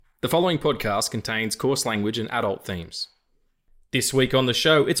The following podcast contains coarse language and adult themes. This week on the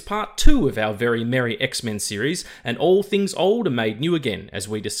show, it's part 2 of our very merry X-Men series, and all things old are made new again as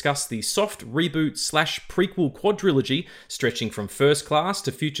we discuss the soft reboot / prequel quadrilogy stretching from First Class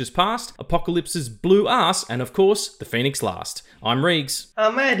to Futures Past, Apocalypse's Blue Ass, and of course, The Phoenix Last. I'm Reegs.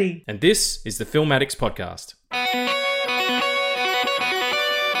 I'm Eddie. And this is the Film Addicts podcast.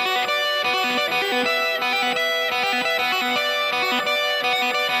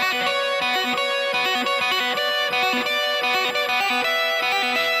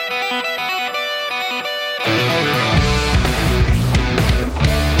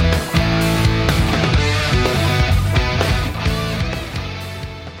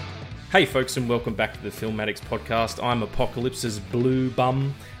 Hey folks, and welcome back to the Film Addicts podcast. I'm Apocalypse's blue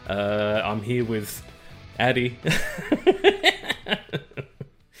bum. I'm here with Addy.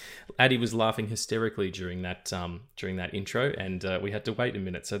 Addy was laughing hysterically during that intro, and we had to wait a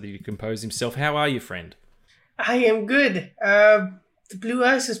minute so that he could compose himself. How are you, friend? I am good. The blue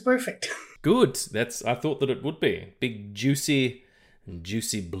eyes is perfect. Good. I thought that it would be. Big, juicy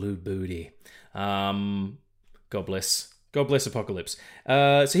blue booty. God bless. God bless Apocalypse.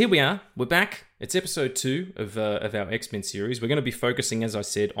 So here we are. We're back. It's episode 2 of our X-Men series. We're going to be focusing, as I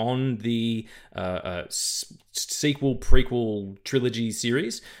said, on the sequel, prequel, trilogy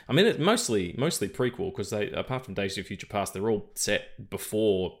series. I mean, it's mostly prequel because they, apart from Days of Future Past, they're all set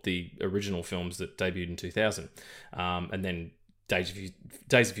before the original films that debuted in 2000. And then Days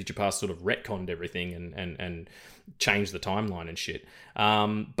of Future Past sort of retconned everything and changed the timeline and shit.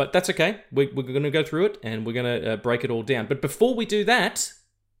 But that's okay. We're going to go through it and we're going to break it all down. But before we do that,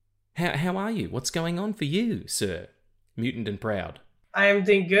 how are you? What's going on for you, sir? Mutant and proud. I am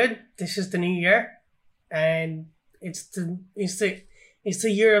doing good. This is the new year, and it's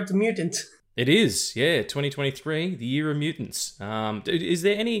the year of the mutant. It is, yeah. 2023, the year of mutants. Is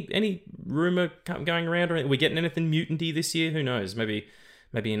there any rumor going around? Or are we getting anything mutant-y this year? Who knows? Maybe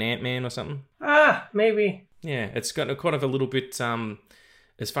an Ant-Man or something. Maybe. Yeah, it's got quite a little bit.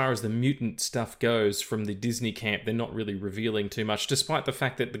 As far as the mutant stuff goes, from the Disney camp, they're not really revealing too much, despite the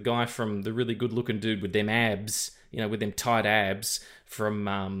fact that the guy from the really good-looking dude with them abs, with them tight abs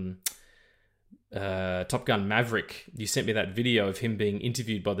from Top Gun Maverick, you sent me that video of him being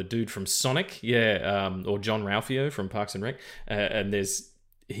interviewed by the dude from Sonic, or John Ralphio from Parks and Rec, and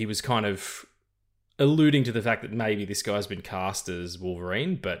he was kind of alluding to the fact that maybe this guy's been cast as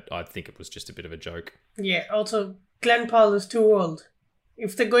Wolverine, but I think it was just a bit of a joke. Yeah, also, Glenn Powell is too old.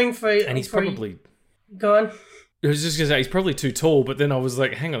 If they're going for... And he's probably... Go on. I was just going to say, he's probably too tall, but then I was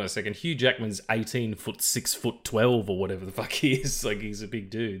like, hang on a second, Hugh Jackman's 18 foot, 6'12" or whatever the fuck he is. Like, he's a big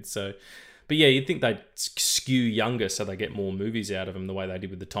dude, so... But yeah, you'd think they'd skew younger so they get more movies out of him the way they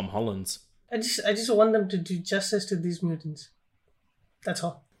did with the Tom Hollands. I just want them to do justice to these mutants. That's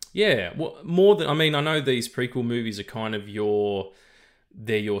all. Yeah, well, more than... I mean, I know these prequel movies are kind of your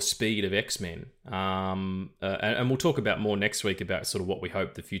speed of X-Men. And we'll talk about more next week about sort of what we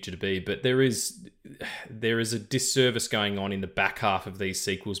hope the future to be. But there is a disservice going on in the back half of these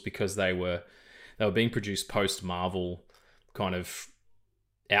sequels because they were being produced post-Marvel kind of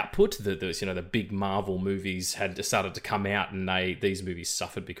output. The big Marvel movies had started to come out, and these movies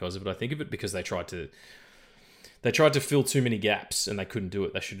suffered because of it. I think of it because they tried to fill too many gaps and they couldn't do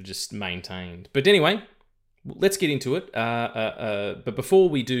it. They should have just maintained. But anyway, let's get into it. But before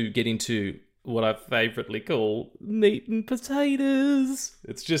we do get into what I favouritely call meat and potatoes,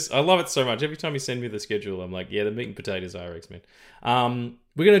 it's just, I love it so much. Every time you send me the schedule, I'm like, yeah, the meat and potatoes are X-Men.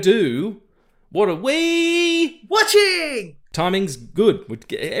 We're going to do, what are we watching? Timing's good.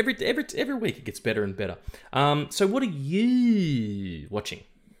 Every week it gets better and better. So what are you watching?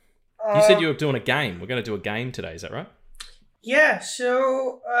 You said you were doing a game. We're going to do a game today, is that right? Yeah,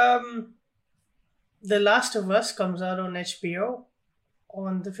 so The Last of Us comes out on HBO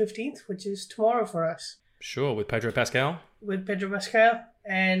on the 15th, which is tomorrow for us. Sure, with Pedro Pascal? With Pedro Pascal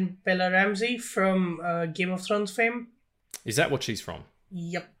and Bella Ramsey from Game of Thrones fame. Is that what she's from?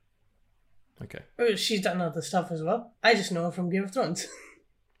 Yep. Okay. She's done other stuff as well. I just know her from Game of Thrones.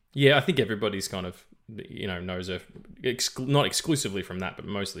 Yeah, I think everybody's kind of, knows her, not exclusively from that, but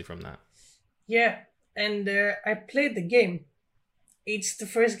mostly from that. Yeah, and I played the game. It's the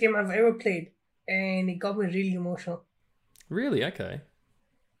first game I've ever played, and it got me really emotional. Really? Okay.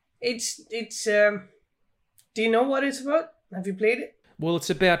 It's do you know what it's about? Have you played it? Well, it's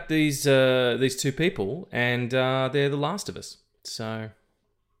about these two people, and they're the Last of Us. So,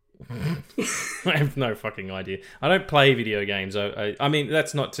 I have no fucking idea. I don't play video games. I mean,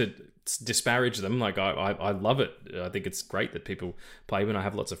 that's not to disparage them. Like, I love it. I think it's great that people play them. I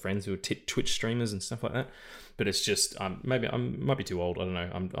have lots of friends who are Twitch streamers and stuff like that. But it's just, maybe I might be too old. I don't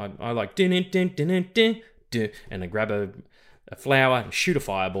know. I like din and I grab a flower and shoot a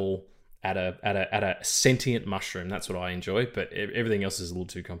fireball at a sentient mushroom. That's what I enjoy. But everything else is a little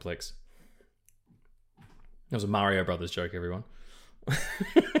too complex. That was a Mario Brothers joke, everyone.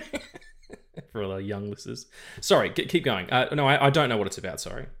 For all our young listeners. Sorry, keep going. No, I don't know what it's about.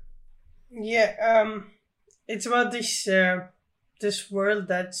 Sorry. Yeah, it's about this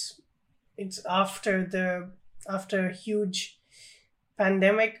world it's after a huge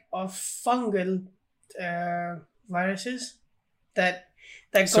pandemic of fungal viruses that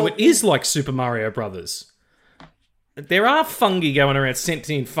so it is like Super Mario Brothers. There are fungi going around,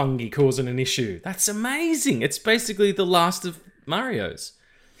 sentient fungi causing an issue. That's amazing. It's basically the last of Mario's.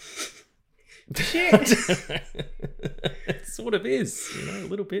 Shit. It sort of is, a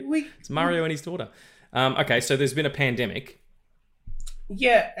little bit. It's Mario and his daughter. Okay, so there's been a pandemic.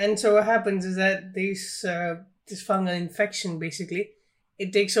 Yeah, and so what happens is that this fungal infection, basically,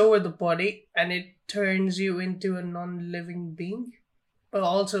 it takes over the body and it turns you into a non-living being. But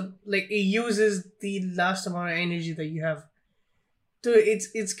also, like, it uses the last amount of energy that you have. So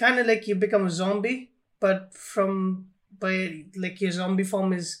it's kind of like you become a zombie, but your zombie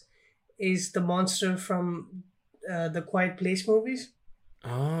form is the monster from the Quiet Place movies.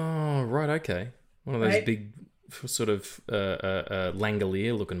 Oh, right, okay. One of those big sort of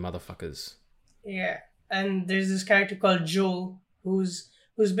Langolier-looking motherfuckers. Yeah, and there's this character called Joel who's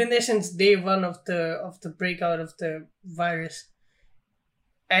been there since day one of the breakout of the virus,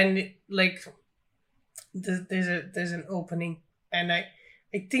 and like there's an opening, and I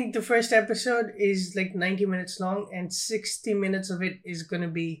think the first episode is like 90 minutes long, and 60 minutes of it is going to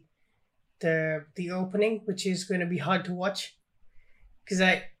be the opening, which is going to be hard to watch because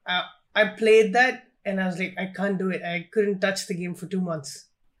I played that and I was like, I can't do it. I couldn't touch the game for 2 months.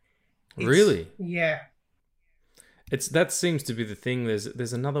 Really? Yeah. That seems to be the thing.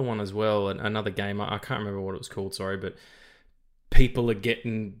 There's another one as well, another game. I can't remember what it was called. Sorry, but people are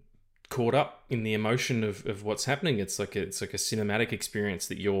getting caught up in the emotion of what's happening. It's like a cinematic experience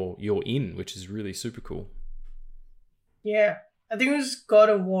that you're in, which is really super cool. Yeah, I think it was God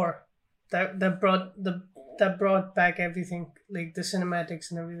of War that brought back everything, like the cinematics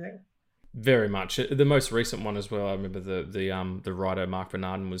and everything. Very much. The most recent one as well. I remember the writer Mark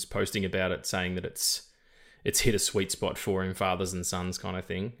Bernardin was posting about it, saying that it's hit a sweet spot for him, fathers and sons kind of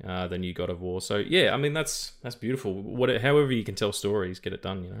thing. The new God of War. So yeah, I mean that's beautiful. However you can tell stories, get it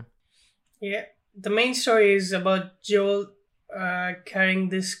done. Yeah, the main story is about Joel carrying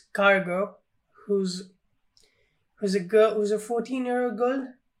this cargo, who's a 14-year-old girl,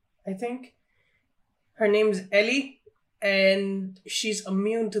 I think. Her name's Ellie, and she's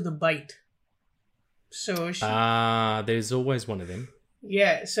immune to the bite. So there's always one of them.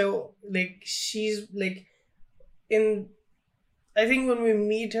 Yeah, so like she's like I think when we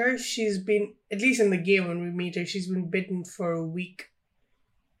meet her, she's been, at least in the game when we meet her, she's been bitten for a week.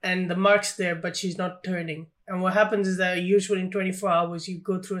 And the mark's there, but she's not turning. And what happens is that usually in 24 hours, you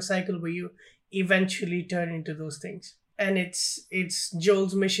go through a cycle where you eventually turn into those things. And it's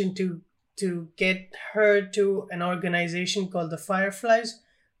Joel's mission to get her to an organization called the Fireflies,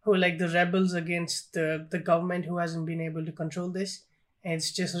 who are like the rebels against the government who hasn't been able to control this. And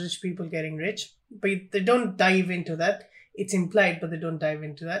it's just rich people getting rich. But they don't dive into that. It's implied, but they don't dive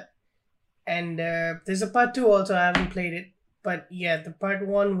into that. And there's a part 2 also. I haven't played it. But yeah, the part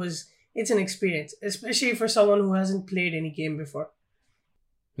 1 it's an experience, especially for someone who hasn't played any game before.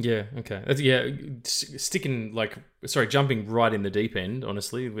 Yeah, okay. Yeah, jumping right in the deep end,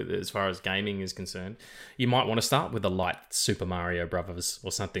 honestly, as far as gaming is concerned, you might want to start with a light Super Mario Brothers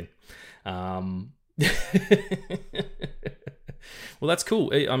or something. Well, that's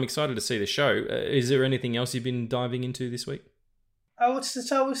cool. I'm excited to see the show. Is there anything else you've been diving into this week? I watched the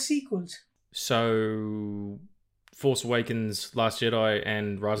Star Wars sequels. So, Force Awakens, Last Jedi,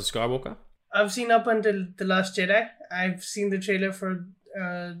 and Rise of Skywalker? I've seen up until The Last Jedi. I've seen the trailer for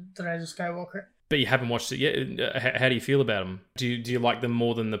The Rise of Skywalker. But you haven't watched it yet? How do you feel about them? Do you like them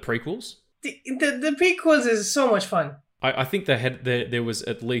more than the prequels? The prequels is so much fun. I think there was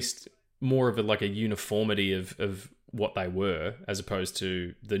at least more of a uniformity of what they were, as opposed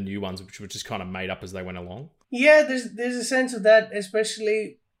to the new ones, which were just kind of made up as they went along. Yeah, there's a sense of that,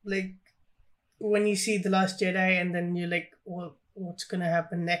 especially like when you see The Last Jedi and then you're like, well, what's gonna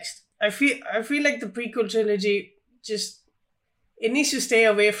happen next? I feel like the prequel trilogy it needs to stay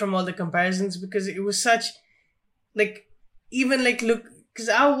away from all the comparisons, because it was such look, because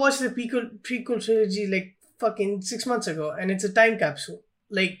I watched the prequel trilogy like fucking 6 months ago, and it's a time capsule.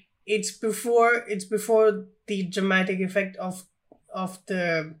 Like it's before the dramatic effect of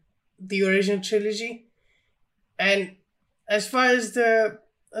the original trilogy, and as far as the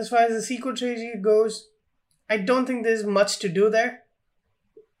sequel trilogy goes, I don't think there's much to do there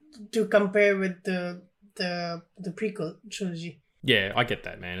to compare with the prequel trilogy. Yeah, I get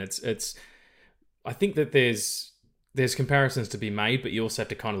that, man. It's. I think that there's comparisons to be made, but you also have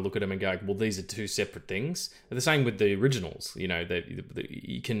to kind of look at them and go, well, these are two separate things. The same with the originals. You know, that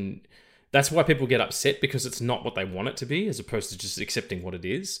you can. That's why people get upset, because it's not what they want it to be, as opposed to just accepting what it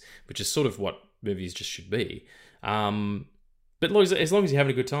is, which is sort of what movies just should be. But as long as you're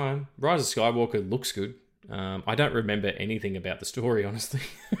having a good time, Rise of Skywalker looks good. I don't remember anything about the story, honestly.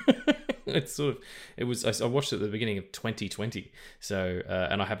 I watched it at the beginning of 2020, so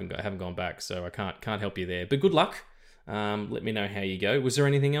and I haven't gone back, so I can't help you there. But good luck. Let me know how you go. Was there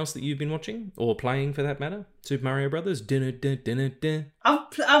anything else that you've been watching or playing, for that matter? Super Mario Brothers. I've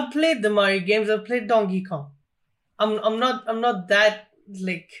played the Mario games. I've played Donkey Kong. I'm not that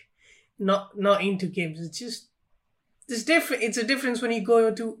like not into games. It's just it's different. It's a difference when you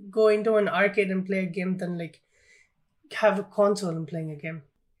go into an arcade and play a game than like have a console and playing a game.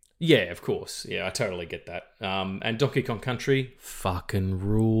 Yeah, of course. Yeah, I totally get that. And Donkey Kong Country fucking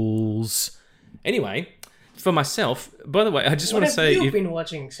rules. Anyway, for myself, by the way, I just want to say... What have you been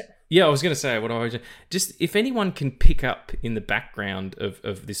watching, sir? Yeah, I was going to say, what I was just if anyone can pick up in the background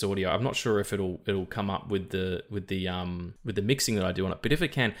of this audio, I'm not sure if it'll come up with the mixing that I do on it, but if it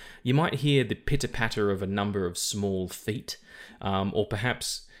can, you might hear the pitter patter of a number of small feet, or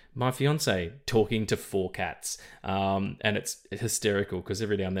perhaps my fiance talking to 4 cats, and it's hysterical because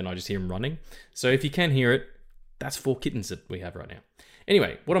every now and then I just hear him running. So if you can hear it, that's 4 kittens that we have right now.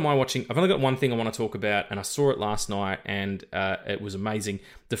 Anyway, what am I watching? I've only got one thing I want to talk about, and I saw it last night, and it was amazing.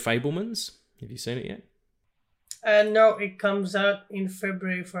 The Fabelmans. Have you seen it yet? No, it comes out in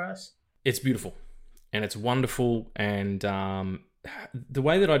February for us. It's beautiful, and it's wonderful, and the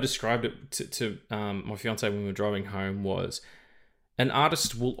way that I described it to my fiance when we were driving home was, an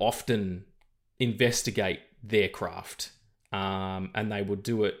artist will often investigate their craft. And they would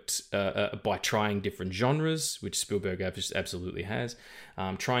do it by trying different genres, which Spielberg absolutely has,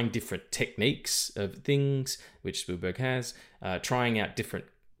 trying different techniques of things, which Spielberg has, trying out different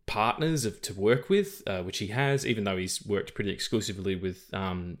partners to work with, which he has, even though he's worked pretty exclusively with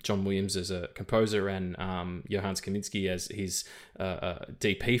John Williams as a composer and Johannes Kaminski as his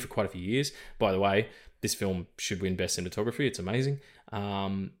DP for quite a few years. By the way, this film should win Best Cinematography. It's amazing.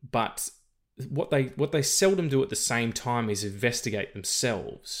 But what they seldom do at the same time is investigate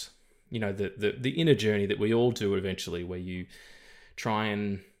themselves. You know, the inner journey that we all do eventually, where you try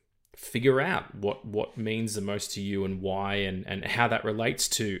and figure out what means the most to you and why, and how that relates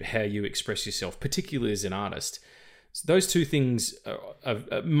to how you express yourself, particularly as an artist. So those two things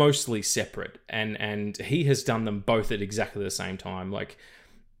are mostly separate, and he has done them both at exactly the same time. Like,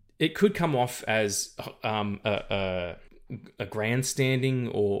 it could come off as a grandstanding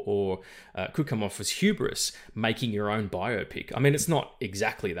or could come off as hubris, making your own biopic. I mean, it's not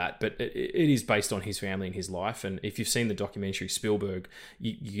exactly that, but it is based on his family and his life. And if you've seen the documentary Spielberg,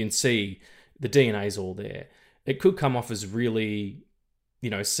 you can see the DNA is all there. It could come off as really,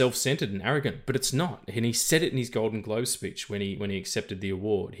 self-centered and arrogant, but it's not. And he said it in his Golden Globe speech when he accepted the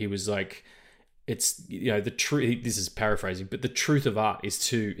award. He was like, it's, the truth, this is paraphrasing, but the truth of art is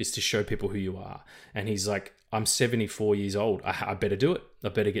to show people who you are. And he's like, I'm 74 years old. I better do it. I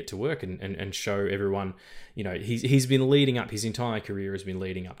better get to work and show everyone. He's been leading up. His entire career has been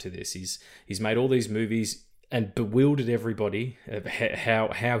leading up to this. He's made all these movies and bewildered everybody of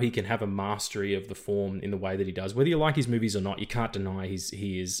how he can have a mastery of the form in the way that he does. Whether you like his movies or not, you can't deny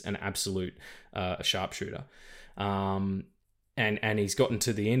he is an absolute sharpshooter. And he's gotten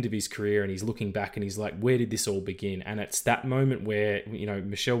to the end of his career and he's looking back and he's like, where did this all begin? And it's that moment where,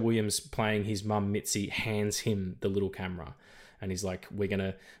 Michelle Williams playing his mum Mitzi hands him the little camera and he's like, we're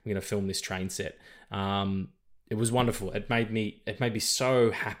gonna film this train set. It was wonderful. It made me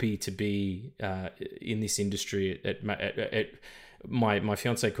so happy to be in this industry. My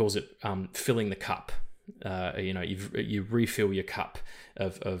fiance calls it filling the cup. You refill your cup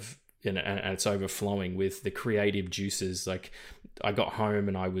of and it's overflowing with the creative juices. Like, I got home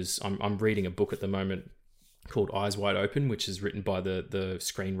and I'm reading a book at the moment called Eyes Wide Open, which is written by the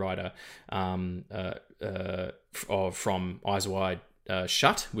screenwriter from Eyes Wide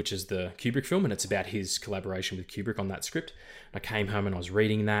Shut, which is the Kubrick film, and it's about his collaboration with Kubrick on that script. I came home and I was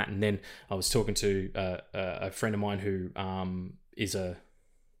reading that, and then I was talking to a friend of mine who is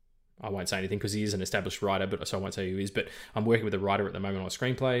I won't say anything because he is an established writer, but so I won't say who he is. But I'm working with a writer at the moment on a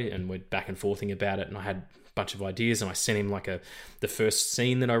screenplay, and we're back and forthing about it. And I had a bunch of ideas, and I sent him like the first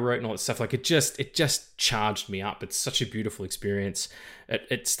scene that I wrote and all that stuff. Like it just charged me up. It's such a beautiful experience.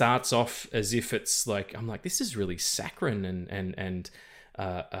 It starts off as if it's like, I'm like, this is really saccharine and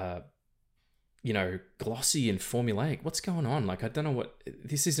glossy and formulaic. What's going on? Like, I don't know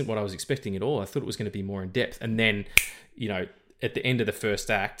this isn't what I was expecting at all. I thought it was going to be more in depth. And then, at the end of the first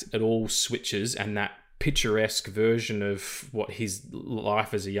act, it all switches, and that picturesque version of what his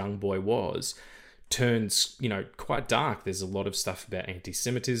life as a young boy was turns, quite dark. There's a lot of stuff about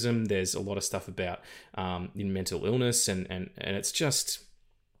anti-Semitism. There's a lot of stuff about mental illness, and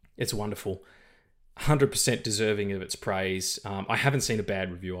it's wonderful. 100% deserving of its praise. I haven't seen a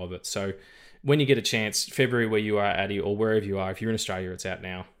bad review of it. So when you get a chance, February where you are, Addy, or wherever you are, if you're in Australia, it's out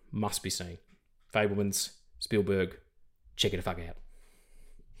now. Must be seen. Fabelmans, Spielberg, check it the fuck out.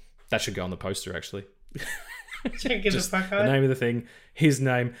 That should go on the poster, actually. Check it the fuck out. The name of the thing, his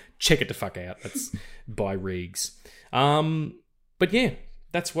name, check it the fuck out. That's by Reegs. But yeah,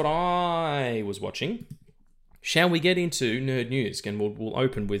 that's what I was watching. Shall we get into nerd news? And we'll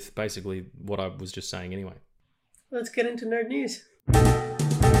open with basically what I was just saying anyway. Let's get into nerd news.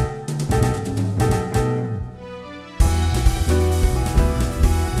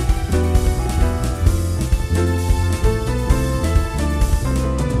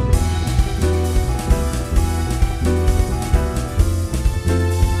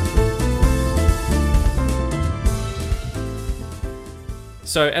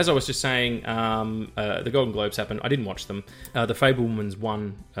 So, as I was just saying, the Golden Globes happened. I didn't watch them. The Fabelmans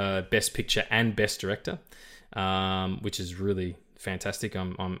won Best Picture and Best Director, which is really fantastic.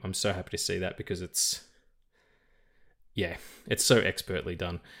 I'm so happy to see that because it's so expertly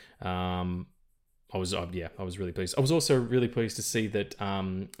done. I was really pleased. I was also really pleased to see that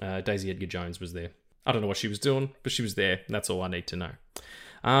Daisy Edgar-Jones was there. I don't know what she was doing, but she was there. And that's all I need to know.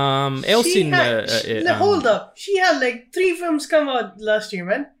 Hold up. She had like 3 films come out last year,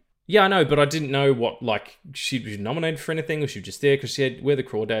 man. Yeah, I know, but I didn't know what, like, she was nominated for anything, or she was just there because she had Where the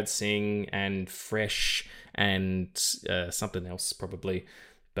Crawdads Sing and Fresh and something else probably.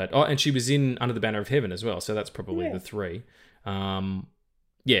 But and she was in Under the Banner of Heaven as well, so that's probably the 3.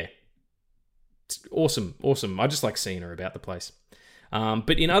 It's awesome. I just like seeing her about the place.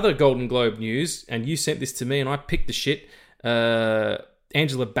 But in other Golden Globe news, and you sent this to me and I picked the shit,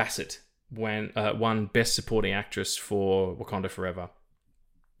 Angela Bassett won Best Supporting Actress for Wakanda Forever.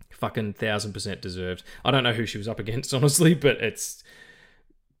 Fucking 1000% deserved. I don't know who she was up against, honestly, but it's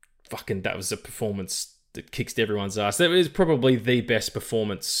fucking, that was a performance that kicked everyone's ass. That was probably the best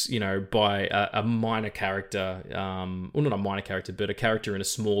performance, by a minor character, well, not a minor character, but a character in a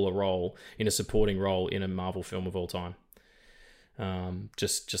smaller role, in a supporting role in a Marvel film of all time.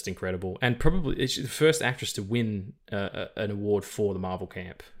 Just Incredible, and probably she's the first actress to win an award for the Marvel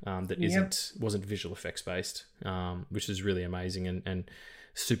camp that wasn't visual effects based, which is really amazing and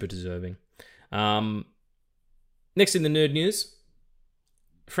super deserving. Next in the nerd news,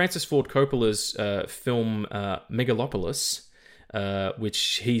 Francis Ford Coppola's film Megalopolis,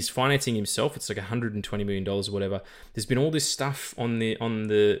 which he's financing himself. It's like $120 million or whatever. There's been all this stuff on the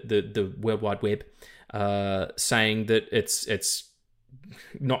World Wide Web saying that it's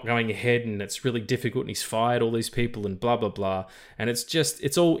not going ahead and it's really difficult and he's fired all these people and blah blah blah, and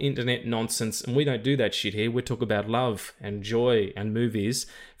it's all internet nonsense, and we don't do that shit here. We talk about love and joy and movies.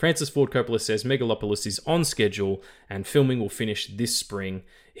 Francis Ford Coppola says Megalopolis is on schedule and filming will finish this spring.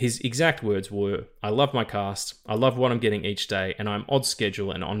 His exact words were, "I love my cast, I love what I'm getting each day, and I'm on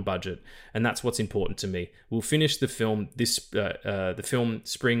schedule and on budget, and that's what's important to me. We'll finish the film the film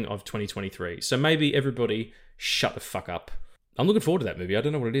spring of 2023. So maybe everybody shut the fuck up." I'm looking forward to that movie. I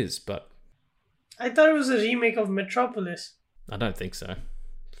don't know what it is, but I thought it was a remake of Metropolis. I don't think so.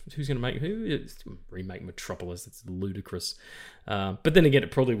 Who's going to remake Metropolis? That's ludicrous. But then again,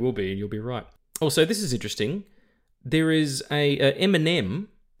 it probably will be, and you'll be right. Also, this is interesting. There is a Eminem.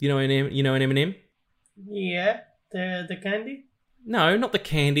 You know an Eminem? Yeah, the candy. No, not the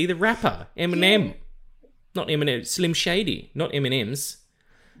candy. The rapper Eminem, yeah. Not Eminem. Slim Shady, not M&M's.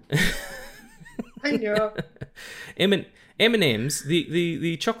 I know. M&M's,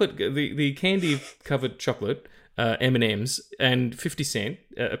 the chocolate, the candy covered chocolate, M&M's, and 50 cent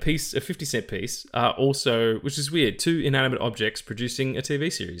a 50 cent piece are also, which is weird, 2 inanimate objects producing a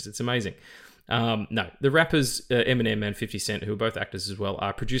TV series. It's amazing. No, the rappers Eminem and 50 Cent, who are both actors as well,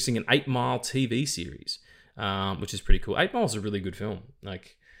 are producing an 8 Mile TV series, which is pretty cool. 8 Mile is a really good film.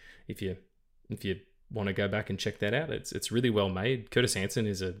 Like, if you want to go back and check that out, it's really well made. Curtis Hanson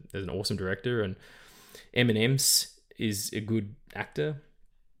is an awesome director, and Eminem's is a good actor.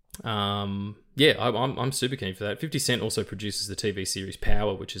 I'm super keen for that. 50 Cent also produces the TV series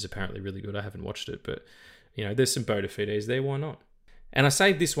Power, which is apparently really good. I haven't watched it, but there's some bona fides there. Why not? And I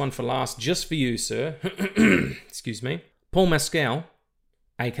saved this one for last just for you, sir. Excuse me. Paul Mescal,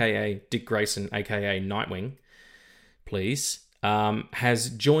 aka Dick Grayson, aka Nightwing, please, has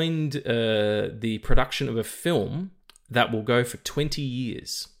joined the production of a film that will go for 20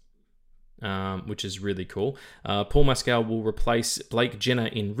 years. Which is really cool. Paul Mescal will replace Blake Jenner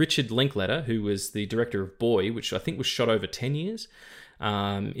in Richard Linklater, who was the director of Boy, which I think was shot over 10 years,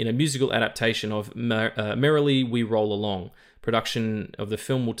 in a musical adaptation of Merrily We Roll Along. Production of the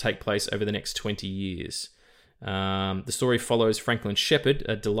film will take place over the next 20 years. The story follows Franklin Shepard,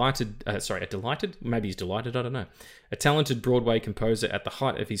 a talented, I don't know, a talented Broadway composer at the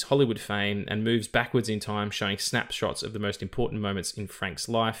height of his Hollywood fame, and moves backwards in time, showing snapshots of the most important moments in Frank's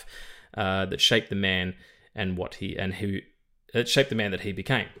life that shaped the man that shaped the man that he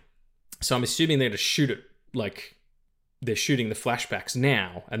became. So I'm assuming they're going to shoot it like they're shooting the flashbacks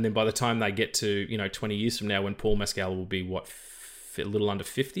now, and then by the time they get to 20 years from now, when Paul Mescal will be a little under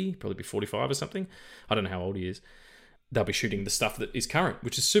 50, probably be 45 or something. I don't know how old he is. They'll be shooting the stuff that is current,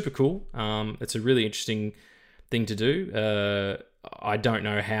 which is super cool. It's a really interesting thing to do. I don't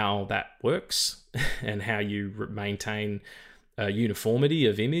know how that works and how you maintain uniformity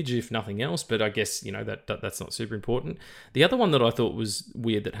of image, if nothing else, but I guess that's not super important. The other one that I thought was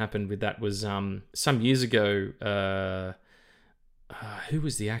weird that happened with that was some years ago. Who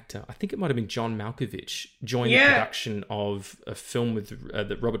was the actor? I think it might have been John Malkovich joined the production of a film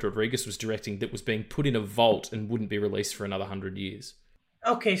that Robert Rodriguez was directing that was being put in a vault and wouldn't be released for another 100 years.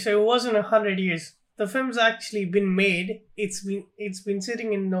 Okay, so it wasn't 100 years. The film's actually been made. It's been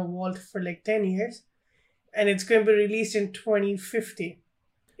sitting in a vault for like 10 years, and it's going to be released in 2050.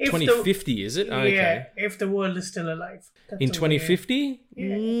 2050, is it? Oh, okay. Yeah, if the world is still alive. In 2050?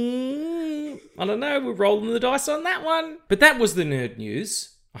 Yeah. I don't know. We're rolling the dice on that one. But that was the nerd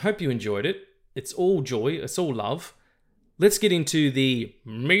news. I hope you enjoyed it. It's all joy. It's all love. Let's get into the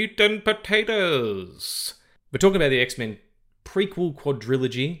meat and potatoes. We're talking about the X-Men prequel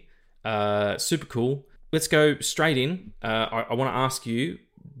quadrilogy. Super cool. Let's go straight in. I want to ask you,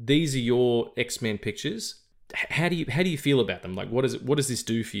 these are your X-Men pictures. How do you feel about them? Like, what does this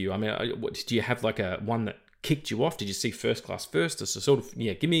do for you? I mean, do you have like a one that kicked you off? Did you see First Class first? Or sort of,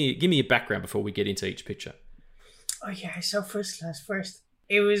 give me a background before we get into each picture. Oh yeah, I saw First Class first.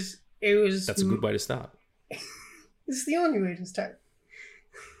 It was. That's a good way to start. It's the only way to start.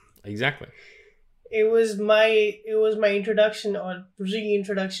 Exactly. It was my introduction, or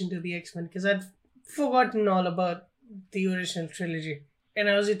reintroduction to the X-Men, because I'd forgotten all about the original trilogy, and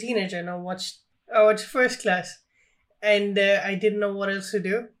I was a teenager and I watched First Class, and I didn't know what else to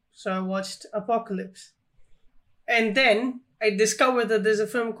do, so I watched Apocalypse. And then I discovered that there's a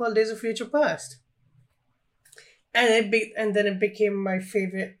film called Days of Future Past. And then it became my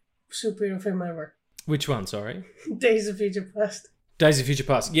favorite superhero film ever. Which one, sorry? Days of Future Past. Days of Future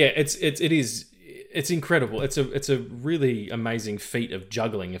Past. Yeah, it's incredible. It's a really amazing feat of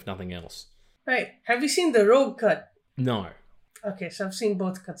juggling, if nothing else. Right. Have you seen the Rogue cut? No. Okay, so I've seen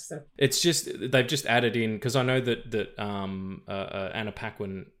both cuts though. It's just they've just added in, because I know that Anna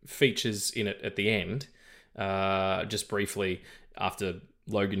Paquin features in it at the end, just briefly after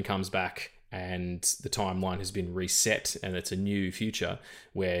Logan comes back and the timeline has been reset and it's a new future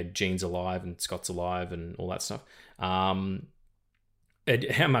where Jean's alive and Scott's alive and all that stuff. And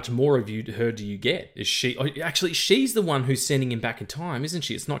how much more of her do you get? Is she actually? She's the one who's sending him back in time, isn't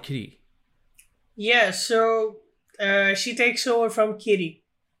she? It's not Kitty. Yeah. So. She takes over from Kitty,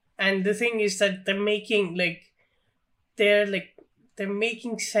 and the thing is that they're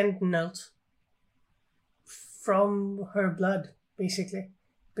making Sentinels from her blood, basically,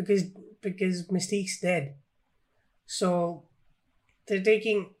 because Mystique's dead. So they're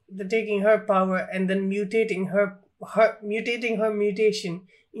taking her power and then mutating her mutation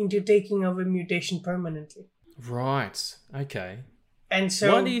into taking over mutation permanently. Right. Okay. And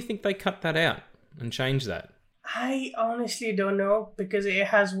so, why do you think they cut that out and changed that? I honestly don't know, because it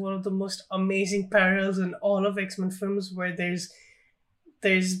has one of the most amazing parallels in all of X-Men films, where there's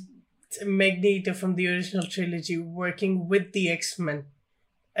Magneto from the original trilogy working with the X-Men,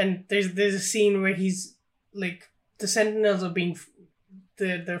 and there's a scene where he's like, the Sentinels are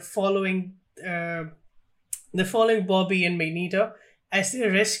they're following Bobby and Magneto as they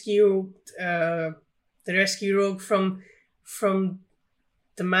rescue Rogue from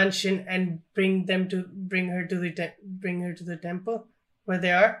the mansion and bring her to the temple where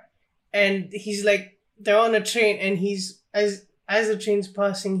they are, and he's like, they're on a train, and he's as the train's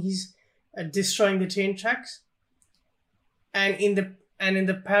passing, he's destroying the train tracks, and and in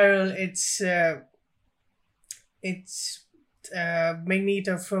the parallel, it's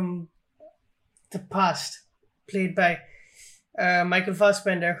Magneto from the past, played by Michael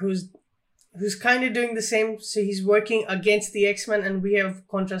Fassbender, who's kind of doing the same. So he's working against the X-Men, and we have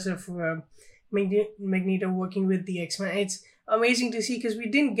contrast of Magneto working with the X-Men. It's amazing to see because we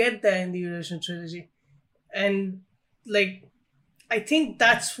didn't get that in the original trilogy, and like I think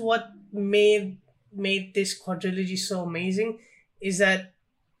that's what made this quadrilogy so amazing, is that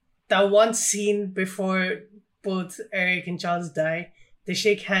one scene before both Eric and Charles die, they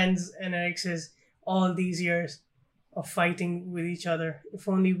shake hands and Eric says, all these years of fighting with each other, if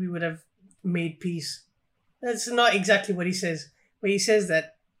only we would have made peace. That's not exactly what he says, but he says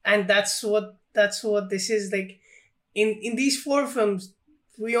that. And that's what this is. Like, in these 4 films,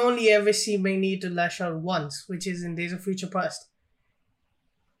 we only ever see Magneto lash out once, which is in Days of Future Past.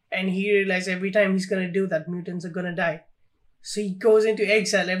 And he realized every time he's going to do that, mutants are going to die. So he goes into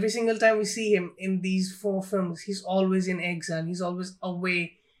exile. Every single time we see him in these 4 films, he's always in exile. He's always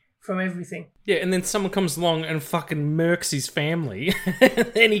away from everything. Yeah, and then someone comes along and fucking murks his family.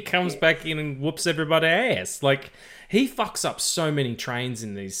 And then he comes back in and whoops everybody's ass. Like, he fucks up so many trains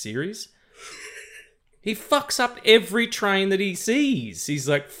in these series. He fucks up every train that he sees. He's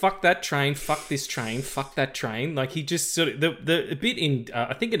like, fuck that train, fuck this train, fuck that train. Like, he just sort of... The bit in...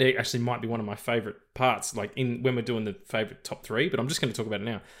 I think it actually might be one of my favourite parts, like, in when we're doing the favourite top 3, but I'm just going to talk about it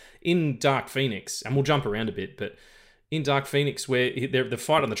now. In Dark Phoenix, and we'll jump around a bit, but in Dark Phoenix, where the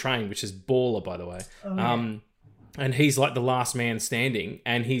fight on the train, which is baller, by the way, and he's like the last man standing,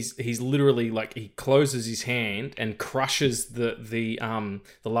 and he's literally like, he closes his hand and crushes the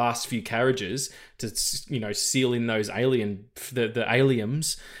last few carriages to, you know, seal in those the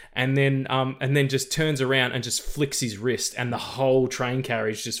aliens, and then just turns around and just flicks his wrist, and the whole train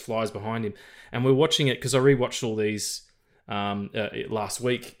carriage just flies behind him. And we're watching it because I rewatched all these last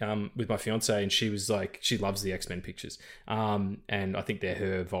week with my fiance, and she was like, she loves the X-Men pictures, and I think they're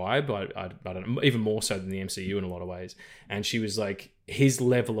her vibe. I don't know, even more so than the MCU in a lot of ways. And she was like, his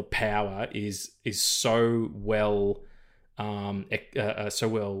level of power is so well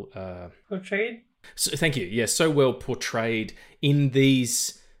portrayed. So, thank you. Yeah, so well portrayed in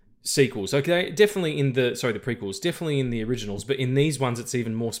these sequels. Okay, definitely in the prequels, definitely in the originals, but in these ones it's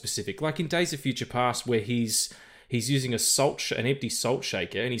even more specific. Like in Days of Future Past, where he's using an empty salt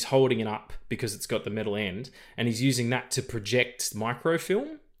shaker, and he's holding it up because it's got the metal end, and he's using that to project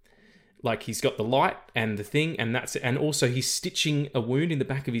microfilm. Like, he's got the light and the thing, and that's it. And also he's stitching a wound in the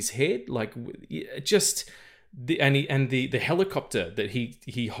back of his head, like just the helicopter that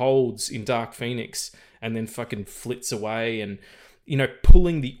he holds in Dark Phoenix, and then fucking flits away, and you know,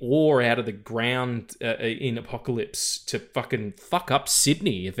 pulling the ore out of the ground in Apocalypse to fucking fuck up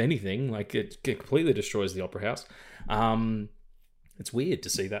Sydney, if anything. Like, it completely destroys the Opera House. It's weird to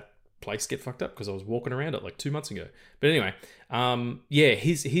see that place get fucked up because I was walking around it like 2 months ago. But anyway, yeah,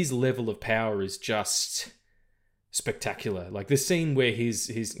 his level of power is just spectacular. Like, the scene where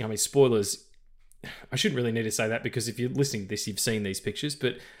his I mean, spoilers, I shouldn't really need to say that because if you're listening to this, you've seen these pictures,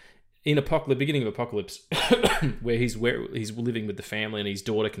 but in beginning of Apocalypse, where he's living with the family and his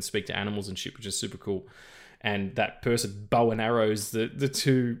daughter can speak to animals and shit, which is super cool. And that person bow and arrows the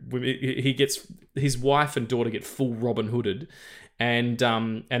two. He gets, his wife and daughter get full Robin Hooded, and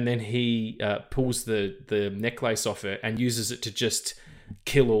then he pulls the necklace off her and uses it to just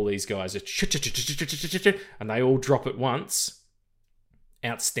kill all these guys. And they all drop at once.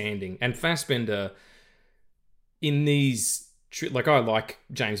 Outstanding. And Fassbender in these. Like, I like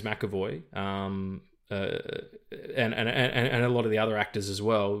James McAvoy, and a lot of the other actors as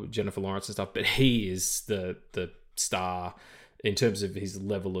well, Jennifer Lawrence and stuff. But he is the star in terms of his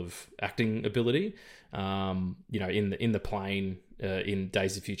level of acting ability. You know, in the plane in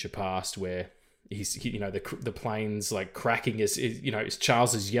Days of Future Past, where the plane's like cracking as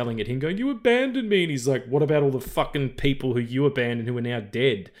Charles is yelling at him, going, "You abandoned me," and he's like, "What about all the fucking people who you abandoned who are now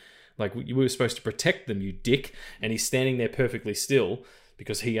dead? Like, we were supposed to protect them, you dick." And he's standing there perfectly still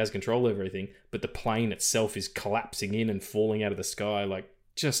because he has control over everything, but the plane itself is collapsing in and falling out of the sky. Like,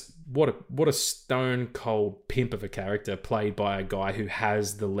 just what a stone cold pimp of a character, played by a guy who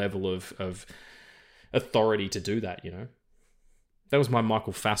has the level of authority to do that, you know? That was my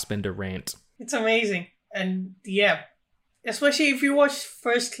Michael Fassbender rant. It's amazing. And yeah, especially if you watch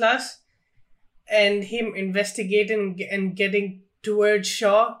First Class and him investigating and getting towards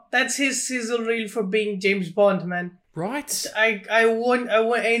Shaw, that's his sizzle reel for being James Bond, man. Right? I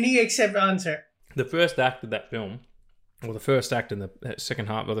want any except answer. The first act of that film, or the first act in the second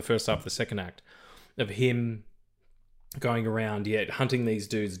half, or the first half of the second act, of him going around, hunting these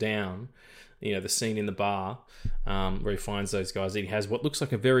dudes down. You know, the scene in the bar where he finds those guys. He has what looks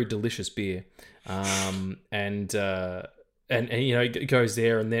like a very delicious beer, and you know, he goes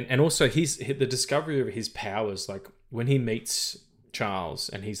there, and also the discovery of his powers. Like when he meets Charles,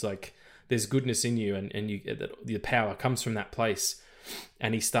 and he's like, "There's goodness in you," and the power comes from that place,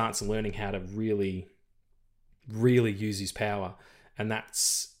 and he starts learning how to really, really use his power, and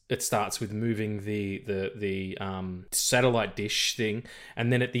it starts with moving the satellite dish thing,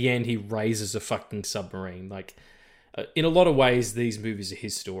 and then at the end he raises a fucking submarine. Like, in a lot of ways, these movies are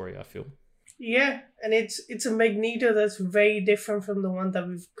his story, I feel. Yeah, and it's a Magneto that's very different from the one that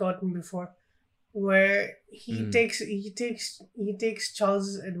we've gotten before, where he takes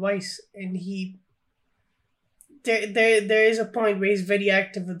Charles' advice, and there is a point where he's very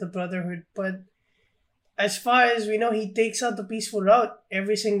active with the Brotherhood, but as far as we know, he takes out the peaceful route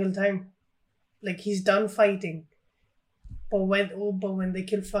every single time. Like, he's done fighting. But when they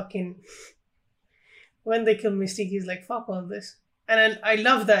kill Mystique, he's like, fuck all this. And I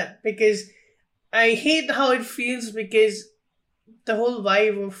love that, because I hate how it feels, because the whole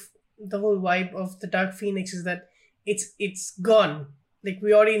vibe of the Dark Phoenix is that it's gone. Like,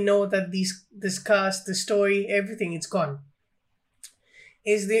 we already know that this cast, the story, everything, it's gone.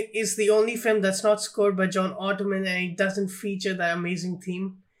 Is the only film that's not scored by John Ottoman, and it doesn't feature that amazing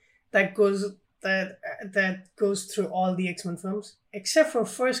theme that goes through all the X-Men films, except for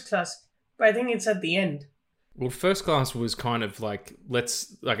First Class, but I think it's at the end. Well, First Class was kind of like,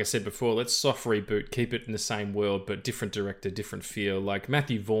 like I said before, let's soft reboot, keep it in the same world, but different director, different feel. Like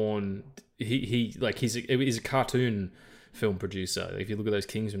Matthew Vaughn, he's a cartoon film producer. If you look at those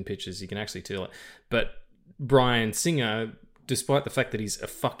Kingsman pictures, you can actually tell it. But Bryan Singer, despite the fact that he's a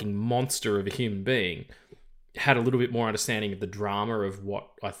fucking monster of a human being, had a little bit more understanding of the drama of what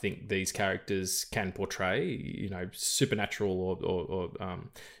I think these characters can portray, you know, supernatural or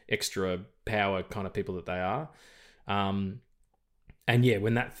extra power kind of people that they are. And yeah,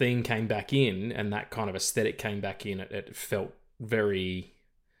 when that theme came back in and that kind of aesthetic came back in, it felt very...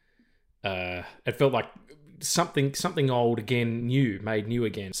 it felt like something old again, made new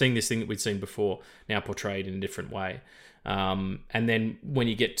again. Seeing this thing that we'd seen before, now portrayed in a different way. And then by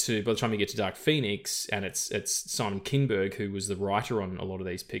the time you get to Dark Phoenix, and it's Simon Kinberg who was the writer on a lot of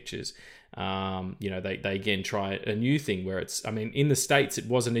these pictures, you know, they again try a new thing where in the States it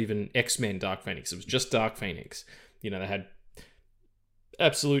wasn't even X-Men Dark Phoenix, it was just Dark Phoenix. You know, they had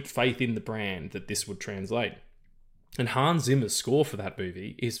absolute faith in the brand that this would translate. And Hans Zimmer's score for that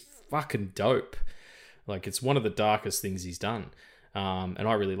movie is fucking dope. Like, it's one of the darkest things he's done. And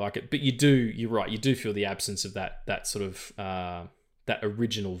I really like it. But you're right, you do feel the absence of that sort of, that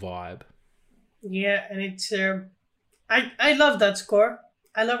original vibe. Yeah, and it's, I love that score.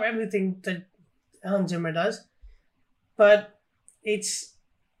 I love everything that Hans Zimmer does. But it's,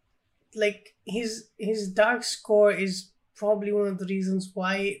 like, his dark score is probably one of the reasons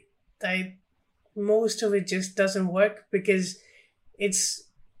why most of it just doesn't work, because it's,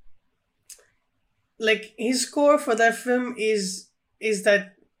 like, his score for that film is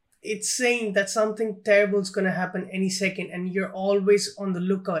that it's saying that something terrible is going to happen any second, and you're always on the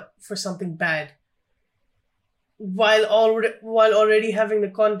lookout for something bad, while already having the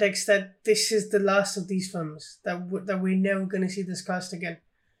context that this is the last of these films, that we're never going to see this cast again,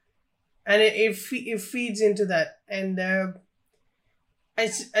 and it feeds into that. And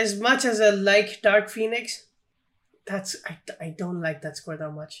as much as I like Dark Phoenix, I don't like that score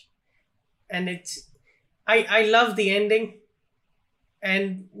that much, and I love the ending.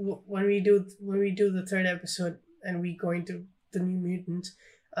 And when we do the third episode and we go into the New Mutants,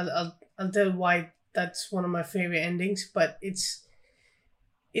 I'll tell why that's one of my favorite endings. But it's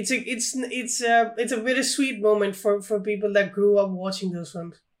a bittersweet moment for people that grew up watching those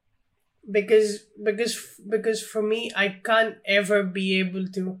films, because for me, I can't ever be able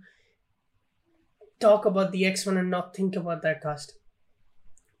to talk about the X-Men and not think about that cast,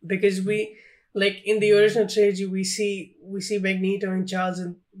 because like in the original trilogy, we see Magneto and Charles,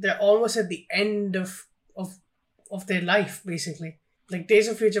 and they're almost at the end of their life, basically. Like, Days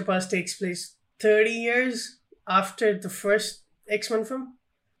of Future Past takes place 30 years after the first X-Men film,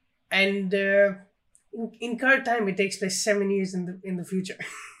 and in current time it takes place 7 years in the future.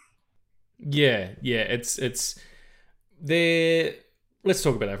 Yeah, it's there. Let's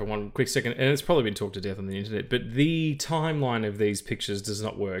talk about that for one quick second, and it's probably been talked to death on the internet, but the timeline of these pictures does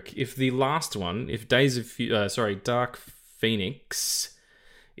not work. If the last one, Dark Phoenix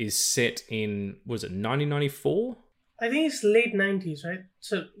is set in, was it 1994? I think it's late 90s, right?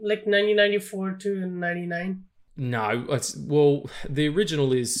 So like 1994 to 99. No, the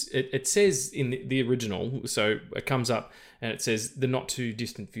original is, it says in the original, so it comes up and it says the not too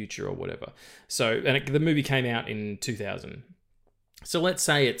distant future or whatever. So, the movie came out in 2000. So let's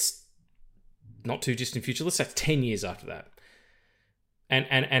say it's not too distant future. Let's say 10 years after that.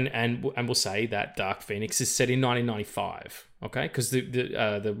 And we'll say that Dark Phoenix is set in 1995, okay? Because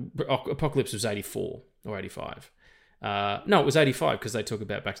the Apocalypse was 84 or 85. No, it was 85 because they talk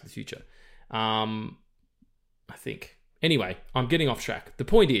about Back to the Future. I think. Anyway, I'm getting off track. The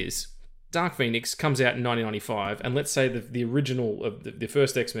point is, Dark Phoenix comes out in 1995, and let's say the original of the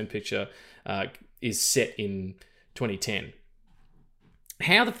first X-Men picture is set in 2010.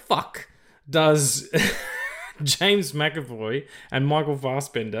 How the fuck does James McAvoy and Michael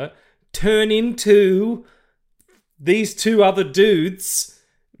Fassbender turn into these two other dudes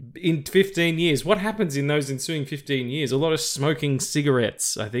in 15 years? What happens in those ensuing 15 years? A lot of smoking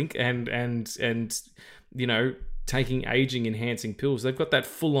cigarettes, I think, and you know, taking aging enhancing pills. They've got that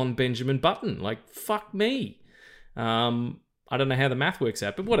full on Benjamin Button. Like, fuck me. I don't know how the math works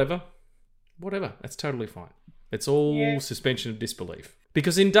out, but whatever. That's totally fine. It's all suspension of disbelief.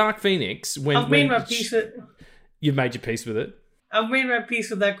 Because in Dark Phoenix, you've made your peace with it. I've made my peace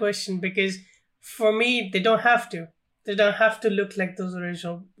with that question because for me, they don't have to. They don't have to look like those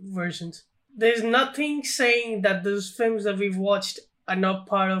original versions. There's nothing saying that those films that we've watched are not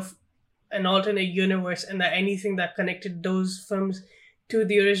part of an alternate universe and that anything that connected those films to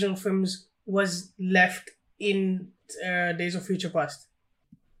the original films was left in Days of Future Past.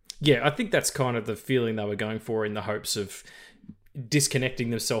 Yeah, I think that's kind of the feeling they were going for, in the hopes of disconnecting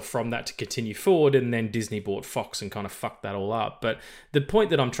themselves from that to continue forward, and then Disney bought Fox and kind of fucked that all up. But the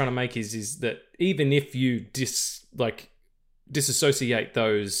point that I'm trying to make is that even if you disassociate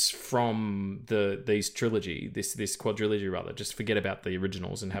those from this trilogy, this quadrilogy rather, just forget about the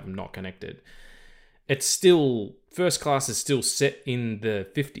originals and have them not connected, it's still, First Class is still set in the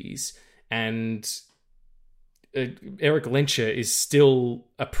 50s, and Eric Lencher is still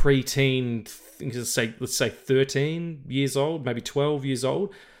a preteen, let's say 13 years old, maybe 12 years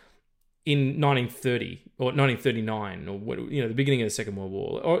old, in 1930 or 1939, or the beginning of the Second World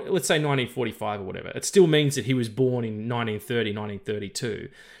War, or let's say 1945 or whatever. It still means that he was born in 1930, 1932.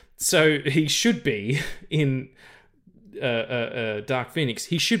 So he should be in Dark Phoenix.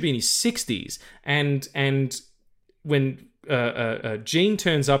 He should be in his 60s, and when Jean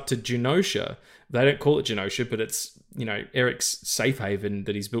turns up to Genosha, they don't call it Genosha, but it's, Eric's safe haven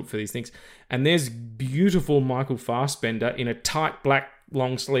that he's built for these things. And there's beautiful Michael Fassbender in a tight black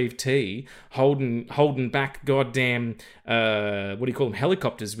long sleeve tee, holding back goddamn what do you call them,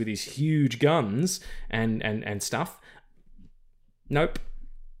 helicopters with his huge guns and stuff. Nope.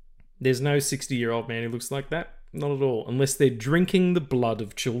 There's no 60-year-old man who looks like that. Not at all. Unless they're drinking the blood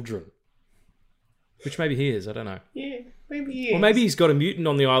of children. Which maybe he is, I don't know. Yeah, maybe he is. Or maybe he's got a mutant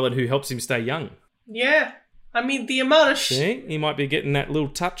on the island who helps him stay young. Yeah. I mean, the amount of See? He might be getting that little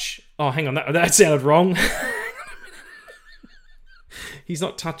touch. Oh, hang on, that sounded wrong. He's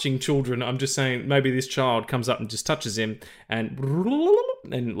not touching children. I'm just saying maybe this child comes up and just touches him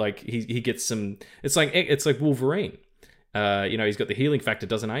and like he gets some. It's like Wolverine. He's got the healing factor,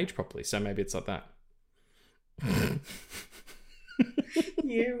 doesn't age properly, so maybe it's like that.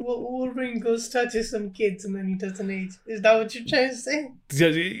 Yeah, Wolverine goes touches some kids and then he doesn't age. Is that what you're trying to say?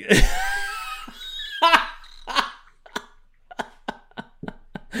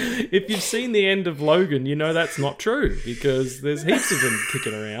 If you've seen the end of Logan, you know that's not true, because there's heaps of them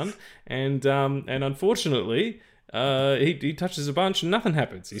kicking around, and unfortunately, he touches a bunch and nothing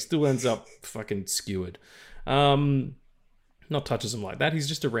happens. He still ends up fucking skewered. Not touches them like that. He's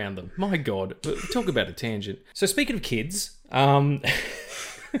just around them. My God, talk about a tangent. So speaking of kids,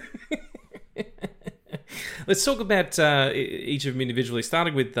 let's talk about each of them individually.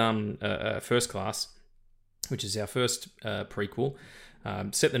 Starting with First Class, which is our first prequel.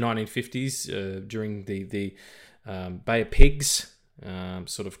 Set in the 1950s during the Bay of Pigs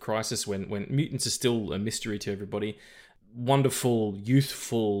sort of crisis when mutants are still a mystery to everybody. Wonderful,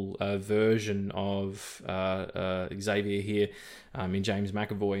 youthful version of Xavier here in James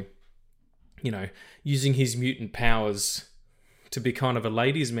McAvoy. Using his mutant powers to be kind of a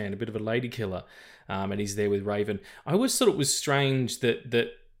ladies' man, a bit of a lady killer. And he's there with Raven. I always thought it was strange that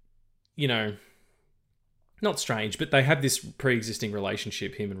not strange, but they have this pre-existing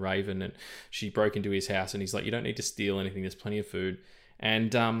relationship, him and Raven, and she broke into his house and he's like, you don't need to steal anything, there's plenty of food.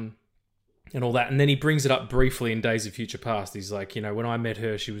 And all that. And then he brings it up briefly in Days of Future Past. He's like, when I met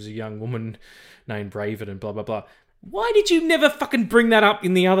her, she was a young woman named Raven and blah, blah, blah. Why did you never fucking bring that up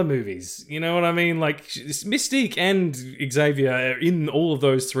in the other movies? You know what I mean? Like, Mystique and Xavier are in all of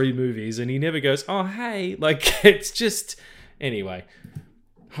those 3 movies, and he never goes, oh, hey. Like, it's just... Anyway,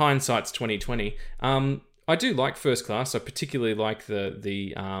 hindsight's 2020. I do like First Class. I particularly like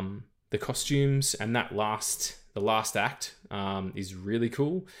the costumes, and the last act is really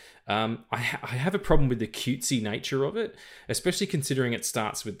cool. I have a problem with the cutesy nature of it, especially considering it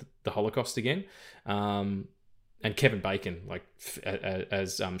starts with the Holocaust again. And Kevin Bacon, like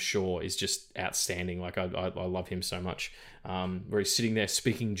as Shaw, is just outstanding. Like I love him so much. Where he's sitting there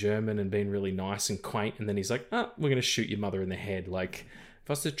speaking German and being really nice and quaint, and then he's like, "Oh, we're gonna shoot your mother in the head." Like,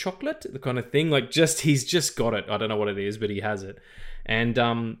 was the chocolate, the kind of thing. Like, he's just got it. I don't know what it is, but he has it.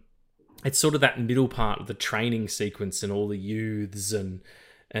 And it's sort of that middle part of the training sequence and all the youths and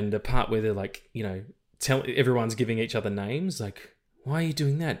the part where they're like, you know, everyone's giving each other names, like. Why are you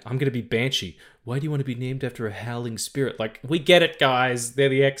doing that? I'm going to be Banshee. Why do you want to be named after a howling spirit? Like, we get it, guys. They're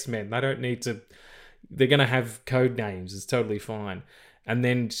the X-Men. They don't need to... They're going to have code names. It's totally fine. And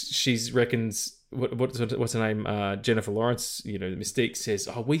then she reckons... What's her name? Jennifer Lawrence, you know, Mystique says,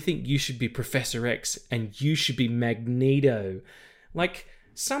 oh, we think you should be Professor X and you should be Magneto. Like,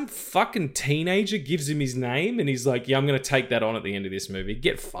 some fucking teenager gives him his name and he's like, yeah, I'm going to take that on at the end of this movie.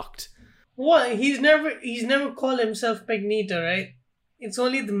 Get fucked. What? He's never called himself Magneto, right? It's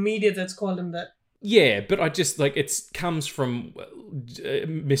only the media that's called him that. Yeah, but I just, like, it comes from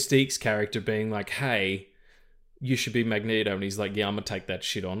Mystique's character being like, hey, you should be Magneto. And he's like, yeah, I'm going to take that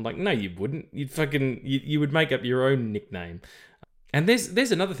shit on. Like, no, you wouldn't. You'd fucking, you would make up your own nickname. And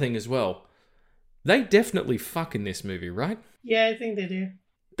there's another thing as well. They definitely fuck in this movie, right? Yeah, I think they do.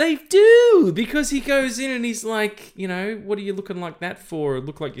 They do, because he goes in and he's like, you know, what are you looking like that for?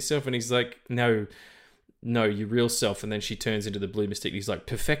 Look like yourself. And he's like, no, your real self. And then she turns into the blue Mystique. And he's like,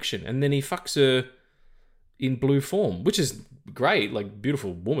 perfection. And then he fucks her in blue form, which is great. Like,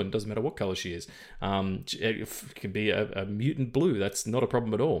 beautiful woman. Doesn't matter what color she is. It could be a mutant blue. That's not a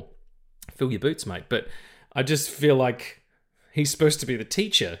problem at all. Fill your boots, mate. But I just feel like he's supposed to be the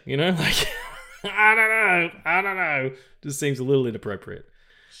teacher, you know? Like, I don't know. Just seems a little inappropriate.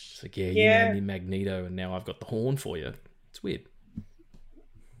 It's like, you named me Magneto and now I've got the horn for you. It's weird.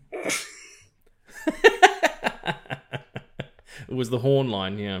 It was the horn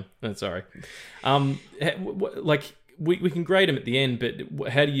line, yeah. Oh, sorry. Like, we can grade him at the end, but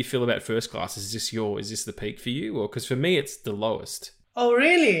how do you feel about First Class? Is this the peak for you? Or because for me, it's the lowest. Oh,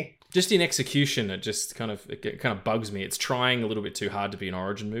 really? Just in execution, it kind of bugs me. It's trying a little bit too hard to be an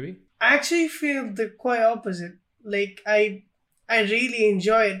origin movie. I actually feel the quite opposite. Like, I really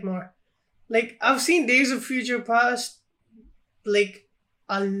enjoy it more. Like, I've seen Days of Future Past, like,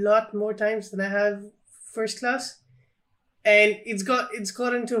 a lot more times than I have First Class. And it's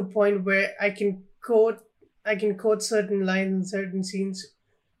gotten to a point where I can quote certain lines and certain scenes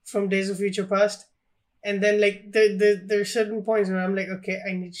from Days of Future Past. And then, like, there are certain points where I'm like, okay,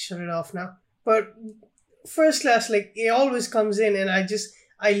 I need to shut it off now. But First Class, like, it always comes in and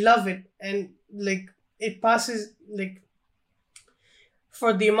I love it. And, like, it passes, like,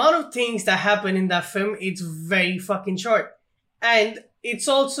 for the amount of things that happen in that film, it's very fucking short. And it's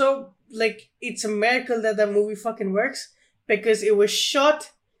also, like, it's a miracle that movie fucking works. Because it was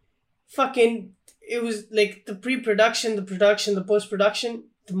shot it was like the pre-production, the production, the post-production,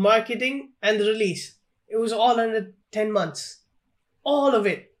 the marketing, and the release. It was all under 10 months. All of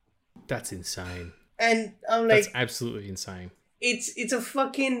it. That's insane. And I'm like... That's absolutely insane. It's a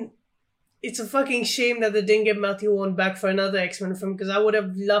fucking shame that they didn't get Matthew Vaughn back for another X-Men film, because I would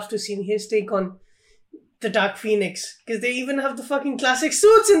have loved to seen his take on the Dark Phoenix. Because they even have the fucking classic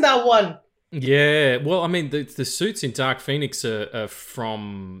suits in that one. Yeah, well, I mean, the suits in Dark Phoenix are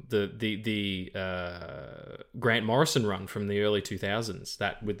from the Grant Morrison run from the early 2000s.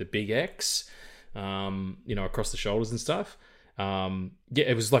 That with the big X, across the shoulders and stuff.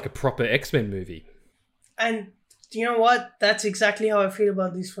 It was like a proper X-Men movie. And you know what? That's exactly how I feel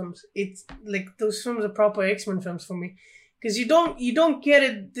about these films. It's like those films are proper X-Men films for me, because you don't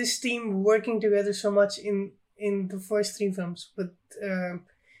get this team working together so much in the first 3 films with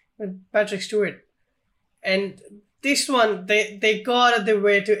Patrick Stewart. And this one, they got out their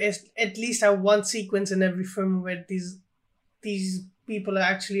way to at least have one sequence in every film where these people are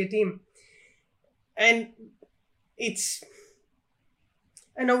actually a team. And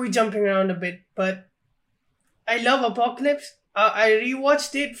I know we're jumping around a bit, but I love Apocalypse. I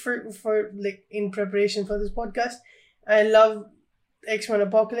rewatched it for like in preparation for this podcast. I love X-Men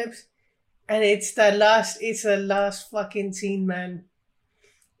Apocalypse, and it's the last fucking scene, man.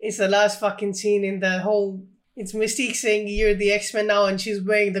 It's the last fucking scene in It's Mystique saying you're the X-Men now, and she's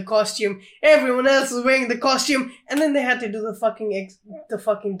wearing the costume. Everyone else is wearing the costume, and then they had to do the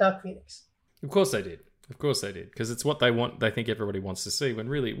fucking Dark Phoenix. Of course they did. Of course they did, because it's what they want. They think everybody wants to see. When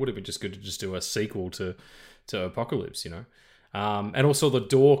really, it would have been just good to just do a sequel to Apocalypse, you know. And also the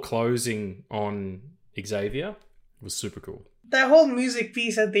door closing on Xavier was super cool. That whole music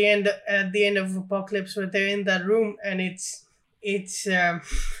piece at the end of Apocalypse, where they're in that room, and it's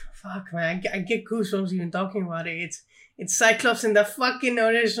fuck man, I get goosebumps even talking about it. It's Cyclops in the fucking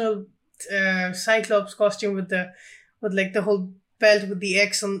original Cyclops costume with like the whole belt with the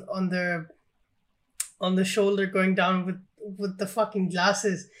X on the shoulder going down with the fucking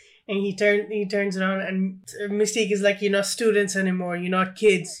glasses, and he turns around, and Mystique is like, you're not students anymore, you're not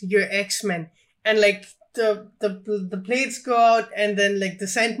kids, you're X-Men, and like the plates go out, and then like the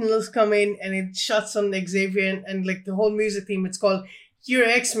Sentinels come in, and it shuts on Xavier, and like the whole music theme, it's called You're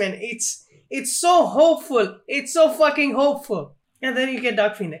X-Men. It's so hopeful. It's so fucking hopeful. And then you get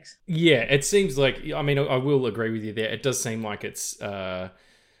Dark Phoenix. Yeah, it seems like, I mean, I will agree with you there. It does seem like it's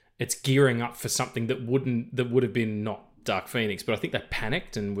gearing up for something that would have been not Dark Phoenix, but I think they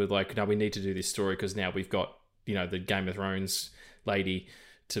panicked and were like, no, we need to do this story because now we've got, you know, the Game of Thrones lady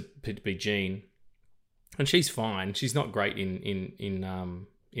to be Jean. And she's fine. She's not great in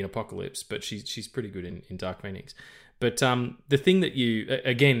Apocalypse, but she's pretty good in Dark Phoenix. But the thing that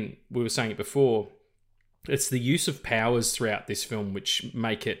we were saying it before, it's the use of powers throughout this film which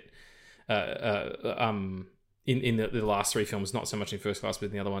make it, in the last three films, not so much in First Class, but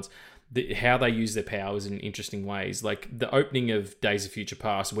in the other ones, how they use their powers in interesting ways. Like the opening of Days of Future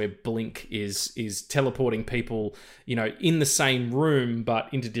Past, where Blink is teleporting people, you know, in the same room but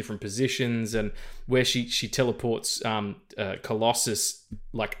into different positions, and where she teleports Colossus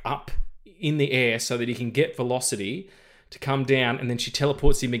like up in the air so that he can get velocity to come down, and then she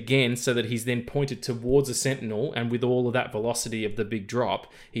teleports him again so that he's then pointed towards a Sentinel, and with all of that velocity of the big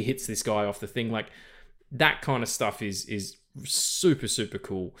drop, he hits this guy off the thing. Like that kind of stuff is super, super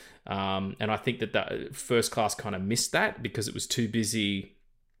cool. And I think that First Class kind of missed that because it was too busy.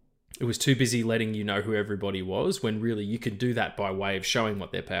 It was too busy letting you know who everybody was, when really you can do that by way of showing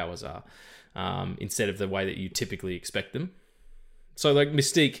what their powers are, instead of the way that you typically expect them. So like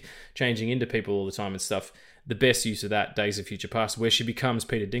Mystique changing into people all the time and stuff, the best use of that, Days of Future Past, where she becomes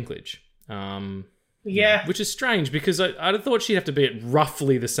Peter Dinklage. Yeah. Which is strange because I'd have thought she'd have to be at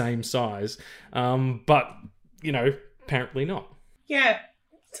roughly the same size. But, you know, apparently not. Yeah.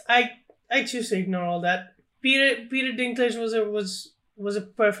 I choose to ignore all that. Peter Dinklage was a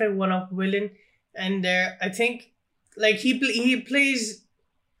perfect one-off villain. And I think like he plays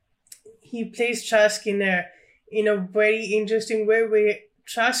Trask in a very interesting way, where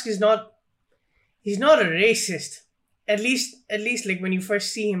Trask is not a racist. At least like when you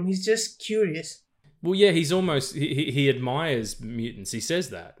first see him, he's just curious. Well, yeah, he's almost he admires mutants. He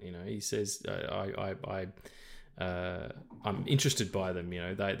says that, you know. He says, "I'm interested by them. You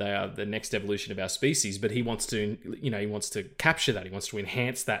know, they are the next evolution of our species." But he wants to, you know, he wants to capture that. He wants to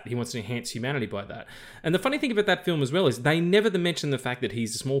enhance that. He wants to enhance humanity by that. And the funny thing about that film as well is they never mention the fact that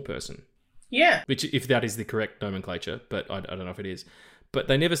he's a small person. Yeah. Which, if that is the correct nomenclature, but I don't know if it is. But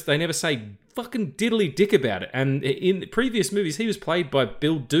they never say fucking diddly dick about it. And in previous movies, he was played by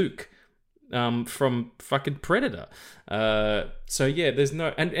Bill Duke. From fucking Predator. So yeah, there's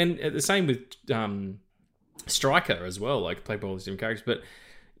no, and the same with Stryker as well, like played by all these different characters. But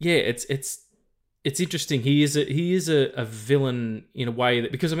yeah, it's interesting. He is a villain in a way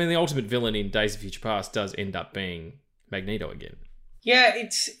that, because I mean the ultimate villain in Days of Future Past does end up being Magneto again. Yeah,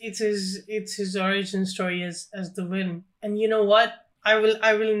 it's his origin story as the villain. And you know what? I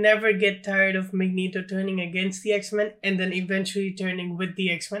will never get tired of Magneto turning against the X-Men and then eventually turning with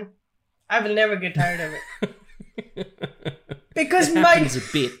the X-Men. I will never get tired of it. Because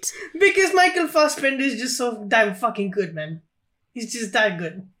Michael Fassbender is just so damn fucking good, man. He's just that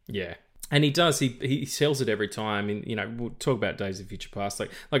good. Yeah. And he does. He sells it every time. And, you know, we'll talk about Days of Future Past.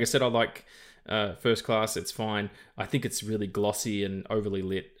 Like I said, I like First Class. It's fine. I think it's really glossy and overly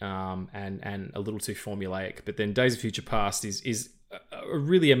lit, and a little too formulaic. But then Days of Future Past is a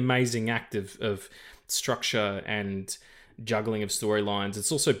really amazing act of structure and juggling of storylines.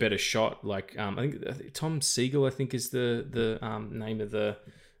 It's also better shot. Like I think Tom Siegel, I think, is the name of the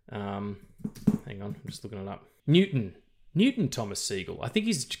hang on, I'm just looking it up. Newton Thomas Siegel. I think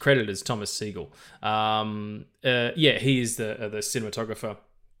he's credited as Thomas Siegel. Yeah, he is the cinematographer.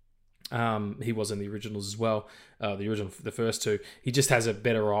 He was in the originals as well. The first two. He just has a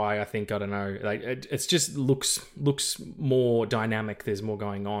better eye, I think. I don't know. Like it's just looks more dynamic. There's more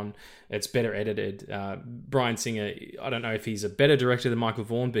going on. It's better edited. Bryan Singer, I don't know if he's a better director than Michael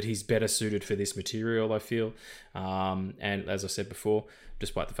Vaughan, but he's better suited for this material, I feel. And as I said before,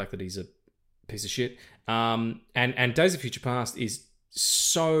 despite the fact that he's a piece of shit. And Days of Future Past is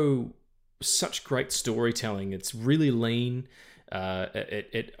such great storytelling. It's really lean.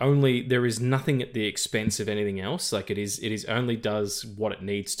 There is nothing at the expense of anything else. Like it is only does what it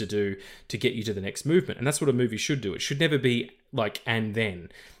needs to do to get you to the next movement. And that's what a movie should do. It should never be like, and then.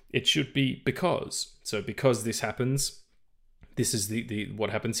 It should be because. So because this happens, this is the what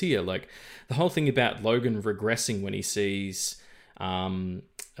happens here. Like the whole thing about Logan regressing when he sees a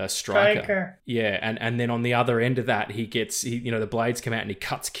striker. Yeah, and then on the other end of that, the blades come out and he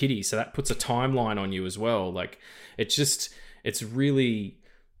cuts Kitty. So that puts a timeline on you as well. Like it's really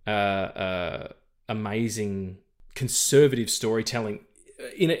amazing conservative storytelling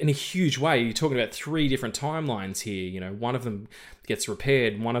in a huge way. You're talking about 3 different timelines here. You know, one of them gets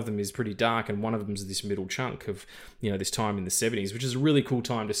repaired, one of them is pretty dark, and one of them is this middle chunk of, this time in the 70s, which is a really cool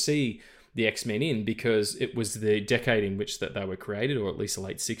time to see the X-Men in, because it was the decade in which that they were created, or at least the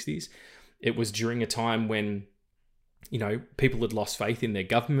late 60s. It was during a time when, people had lost faith in their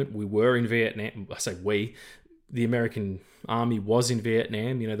government. We were in Vietnam. I say we. The American army was in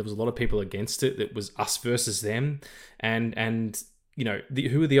Vietnam. There was a lot of people against it. It was us versus them. And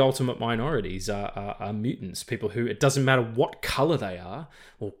who are the ultimate minorities are mutants. People who, it doesn't matter what color they are,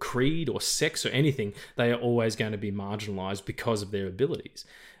 or creed, or sex, or anything, they are always going to be marginalized because of their abilities.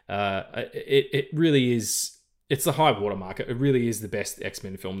 It really is. It's the high watermark. It really is the best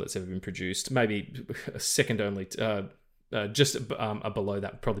X-Men film that's ever been produced. Maybe second only. Just below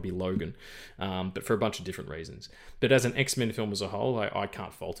that would probably be Logan, but for a bunch of different reasons. But as an X-Men film as a whole, I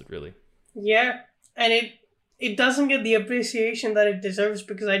can't fault it really. Yeah, and it doesn't get the appreciation that it deserves,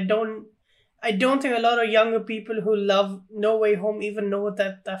 because I don't think a lot of younger people who love No Way Home even know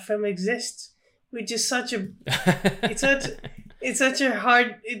that film exists, which is such a it's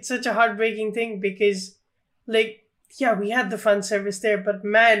such a heartbreaking thing, because we had the fan service there, but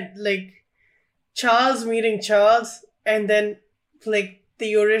man, Charles meeting Charles, and then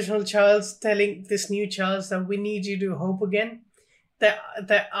the original Charles telling this new Charles that we need you to hope again, that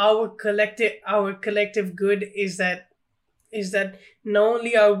our collective good is that not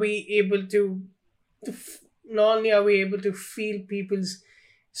only are we able to feel people's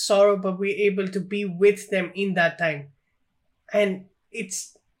sorrow, but we're able to be with them in that time. And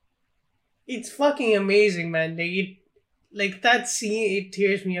it's fucking amazing, man. That scene, it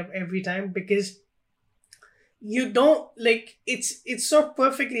tears me up every time, because you don't it's so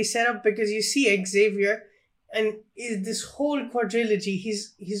perfectly set up, because you see Xavier and this whole quadrilogy,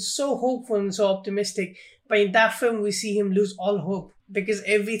 he's so hopeful and so optimistic, but in that film we see him lose all hope, because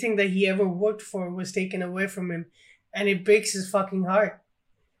everything that he ever worked for was taken away from him, and it breaks his fucking heart.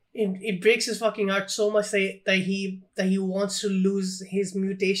 It breaks his fucking heart so much that he wants to lose his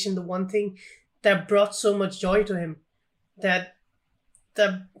mutation, the one thing that brought so much joy to him, that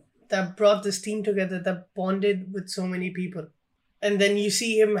brought this team together, that bonded with so many people. And then you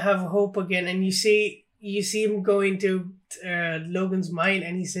see him have hope again, and you see him go into Logan's mind,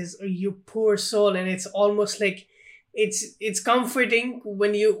 and he says, "Oh, you poor soul," and it's almost like it's comforting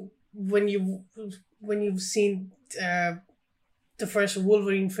when you've seen the first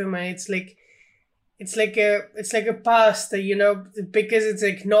Wolverine film, and it's like a past that, because it's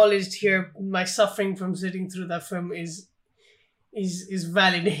acknowledged here, my suffering from sitting through that film is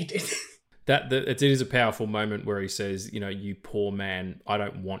validated. It is a powerful moment where he says, "You poor man, I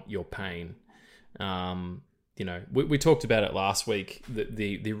don't want your pain." We talked about it last week,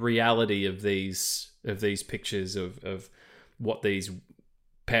 the reality of these pictures of what these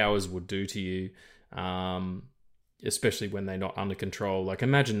powers would do to you, especially when they're not under control.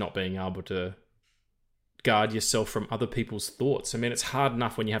 Imagine not being able to guard yourself from other people's thoughts. I mean, it's hard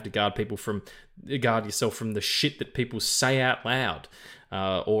enough when you have to guard yourself from the shit that people say out loud,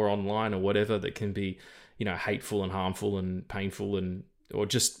 or online, or whatever, that can be, hateful and harmful and painful, or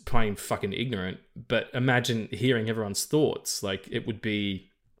just plain fucking ignorant. But imagine hearing everyone's thoughts. It would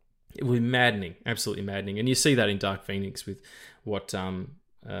be maddening, absolutely maddening. And you see that in Dark Phoenix with what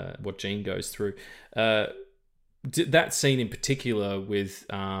Jean goes through. That scene in particular with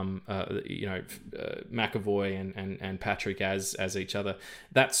McAvoy and Patrick as each other,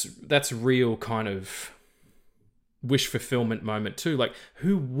 that's real kind of wish fulfillment moment too.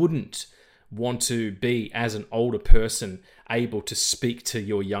 Who wouldn't want to be, as an older person, able to speak to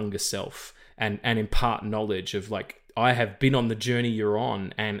your younger self and impart knowledge of I have been on the journey you're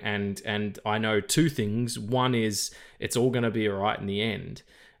on, and I know two things. One is it's all going to be all right in the end,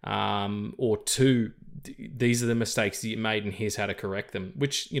 or two, these are the mistakes that you made, and here's how to correct them.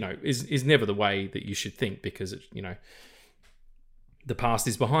 Which, you know, is never the way that you should think, because it, you know, the past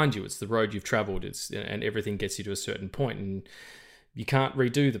is behind you. It's the road you've traveled. And everything gets you to a certain point, and you can't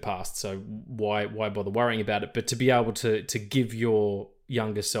redo the past. So why bother worrying about it? But to be able to give your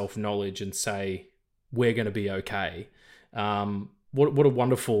younger self knowledge and say, we're going to be okay. What a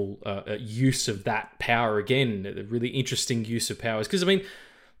wonderful use of that power again. A really interesting use of powers. Because, I mean,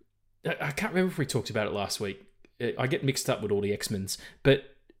 I can't remember if we talked about it last week. I get mixed up with all the X-Men's. But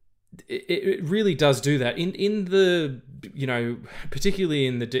it really does do that. In the, you know, particularly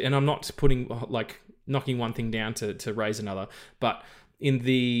in the... And I'm not putting, like, knocking one thing down to raise another. But in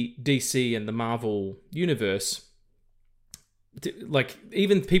the DC and the Marvel universe... like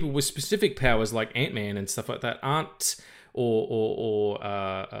even people with specific powers like Ant-Man and stuff like that aren't, or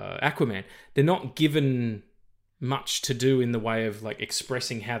Aquaman, they're not given much to do in the way of like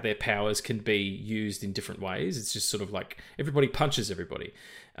expressing how their powers can be used in different ways. It's just sort of like everybody punches everybody,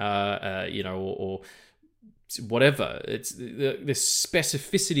 you know, or whatever. It's this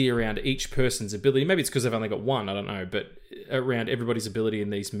specificity around each person's ability. Maybe it's because they've only got one, I don't know, but around everybody's ability in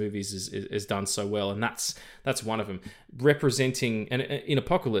these movies is done so well, and that's one of them. Representing, and in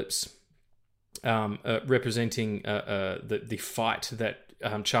Apocalypse, representing the fight that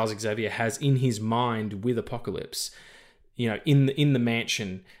Charles Xavier has in his mind with Apocalypse, you know, in the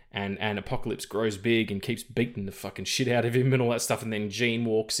mansion. And Apocalypse grows big and keeps beating the fucking shit out of him and all that stuff. And then Jean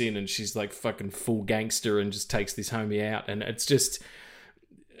walks in and she's like fucking full gangster and just takes this homie out. And it's just,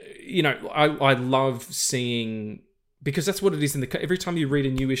 you know, I love seeing, because that's what it is every time you read a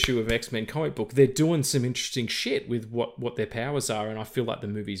new issue of X-Men comic book, they're doing some interesting shit with what their powers are. And I feel like the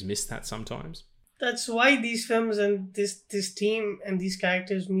movies miss that sometimes. That's why these films and this team and these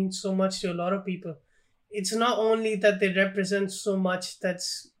characters mean so much to a lot of people. It's not only that they represent so much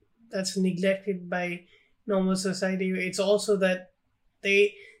that's neglected by normal society. It's also that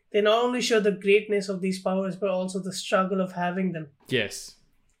they not only show the greatness of these powers, but also the struggle of having them. Yes.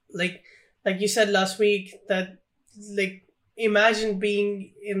 Like you said last week, that like imagine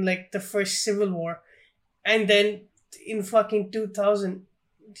being in like the first Civil War, and then in fucking 2000,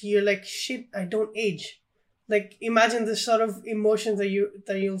 you're like, shit, I don't age. Like imagine the sort of emotions that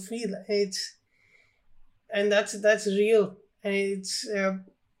you'll feel. And that's real, and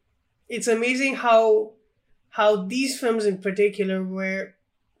it's amazing how these films in particular were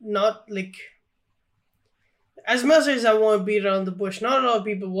not like, as much as I want to beat around the bush, not a lot of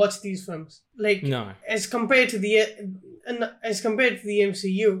people watch these films. Like, no. as compared to the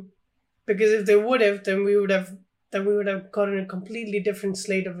MCU, because if they would have, then we would have gotten a completely different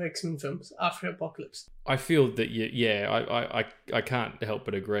slate of X-Men films after Apocalypse. I feel that I can't help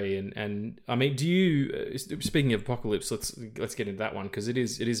but agree, and I mean, do you? Speaking of Apocalypse, let's get into that one, because it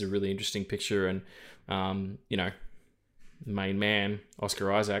is a really interesting picture, and you know, the main man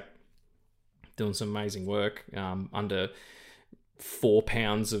Oscar Isaac doing some amazing work under 4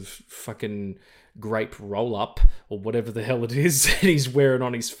 pounds of fucking grape roll up or whatever the hell it is that he's wearing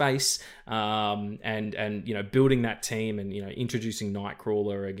on his face, and you know, building that team, and you know, introducing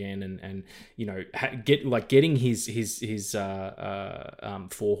Nightcrawler again, and you know, getting his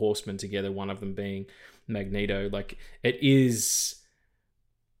 4 horsemen together, one of them being Magneto. Like, it is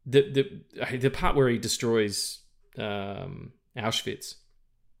the part where he destroys Auschwitz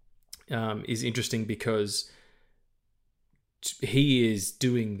is interesting, because he is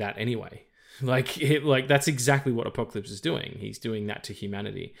doing that anyway. Like that's exactly what Apocalypse is doing. He's doing that to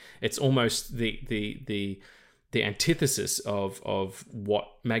humanity. It's almost the antithesis of what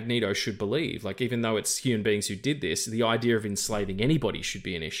Magneto should believe. Like, even though it's human beings who did this, the idea of enslaving anybody should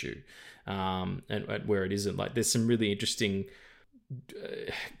be an issue. And where it isn't, like, there's some really interesting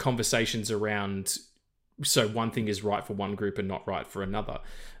conversations around. So one thing is right for one group and not right for another.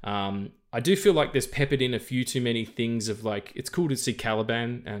 I do feel like there's peppered in a few too many things of, like, it's cool to see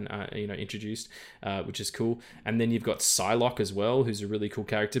Caliban and you know, introduced, which is cool. And then you've got Psylocke as well, who's a really cool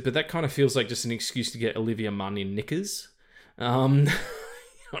character. But that kind of feels like just an excuse to get Olivia Munn in knickers. You know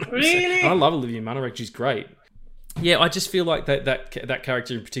really? I love Olivia Munn. I reckon she's great. Yeah, I just feel like that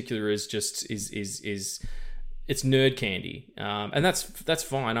character in particular is just is it's nerd candy, and that's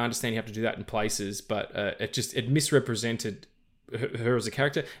fine. I understand you have to do that in places, but it misrepresented her as a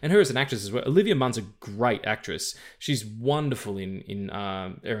character and her as an actress as well. Olivia Munn's a great actress. She's wonderful in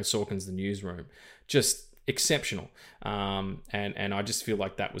Aaron Sorkin's The Newsroom, just exceptional. And I just feel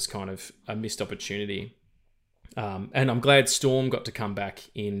like that was kind of a missed opportunity. And I'm glad Storm got to come back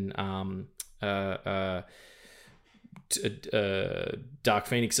in Dark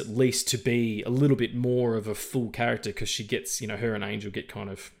Phoenix at least to be a little bit more of a full character, because she gets, her and Angel get kind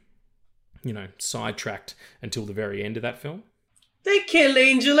of, sidetracked until the very end of that film. They kill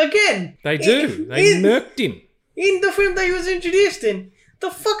Angel again. They do. They murked him. In the film that he was introduced in. The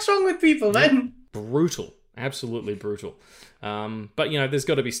fuck's wrong with people, man? Brutal. Absolutely brutal. But, there's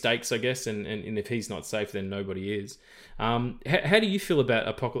got to be stakes, I guess, and if he's not safe, then nobody is. How do you feel about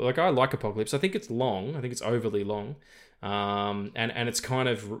Apocalypse? Like, I like Apocalypse. I think it's long. I think it's overly long. And it's kind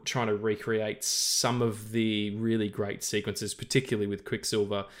of trying to recreate some of the really great sequences, particularly with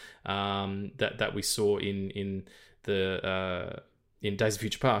Quicksilver, that we saw in Days of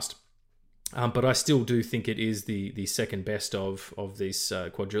Future Past. But I still do think it is the second best of this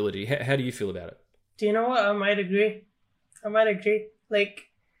quadrilogy. How do you feel about it? Do you know what? I might agree. Like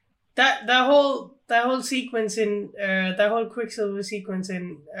that whole sequence in that whole Quicksilver sequence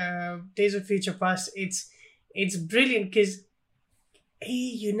in Days of Future Past. It's brilliant because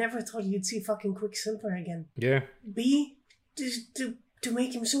you never thought you'd see fucking Quicksilver again. Yeah. Just to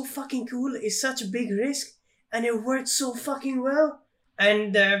make him so fucking cool is such a big risk, and it worked so fucking well.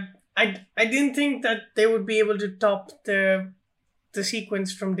 And I didn't think that they would be able to top the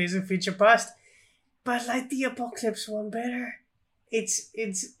sequence from Days of Future Past, but like the Apocalypse one better.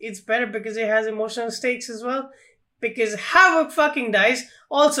 It's better because it has emotional stakes as well. Because Havoc fucking dies.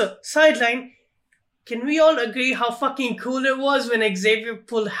 Also, sideline, can we all agree how fucking cool it was when Xavier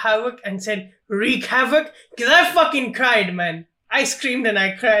pulled Havoc and said, "Wreak havoc"? Because I fucking cried, man. I screamed and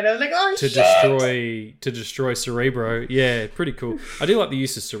I cried. I was like, oh, shit! To destroy Cerebro. Yeah, pretty cool. I do like the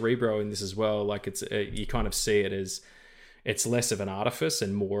use of Cerebro in this as well. Like, it's you kind of see it as it's less of an artifice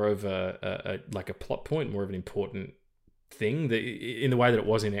and more of a plot point, more of an important thing. In the way that it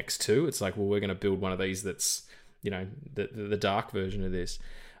was in X2, it's like, well, we're going to build one of these that's, the dark version of this.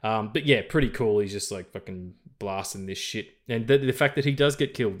 But yeah, pretty cool. He's just like fucking blasting this shit. And the fact that he does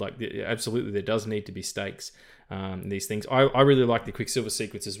get killed, like, absolutely, there does need to be stakes in these things. I really like the Quicksilver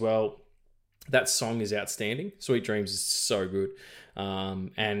sequence as well. That song is outstanding. Sweet Dreams is so good.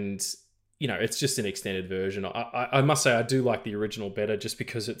 And, it's just an extended version. I must say I do like the original better just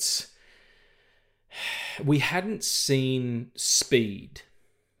because we hadn't seen Speed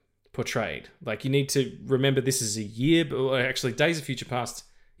portrayed. Like, you need to remember this is a year, but actually Days of Future Past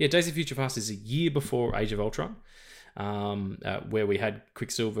is a year before Age of Ultron, where we had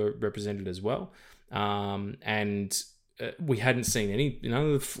Quicksilver represented as well. And we hadn't seen any,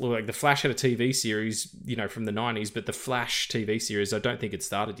 like the Flash had a TV series, from the 90s, but the Flash TV series, I don't think it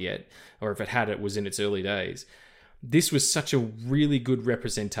started yet, or if it had, it was in its early days. This was such a really good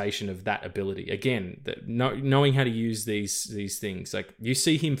representation of that ability. Again, knowing how to use these things. Like, you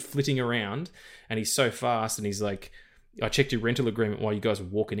see him flitting around and he's so fast, and he's like, I checked your rental agreement while you guys were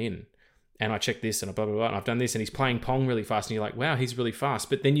walking in, and I checked this and blah, blah, blah, and I've done this, and he's playing Pong really fast, and you're like, wow, he's really fast.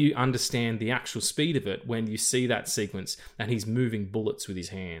 But then you understand the actual speed of it when you see that sequence and he's moving bullets with his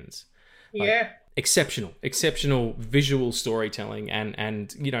hands. Yeah. Exceptional visual storytelling, and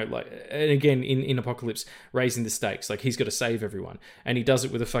again in Apocalypse, raising the stakes. Like, he's got to save everyone, and he does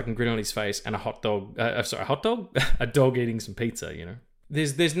it with a fucking grin on his face and a dog eating some pizza.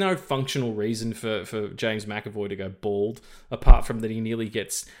 There's no functional reason for James McAvoy to go bald, apart from that he nearly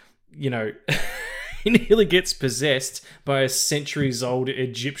gets he nearly gets possessed by a centuries-old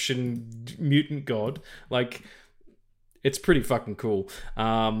Egyptian mutant god. Like, it's pretty fucking cool.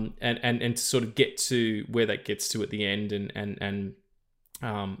 And to sort of get to where that gets to at the end, and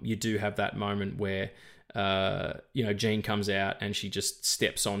you do have that moment where Jean comes out and she just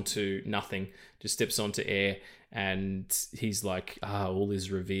steps onto nothing, just steps onto air, and he's like, all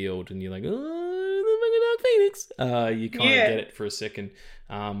is revealed, and you're like, oh, the fucking Dark Phoenix. You kind of get it for a second.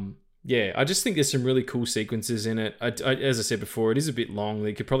 I just think there's some really cool sequences in it. As I said before, it is a bit long.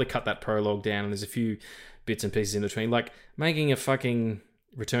 They could probably cut that prologue down, and there's a few bits and pieces in between, like making a fucking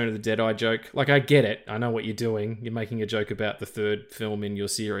Return of the Deadeye joke. Like, I get it. I know what you're doing. You're making a joke about the third film in your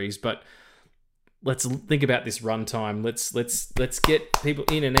series, but let's think about this runtime. Let's get people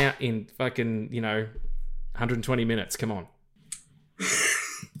in and out in fucking 120 minutes. Come on.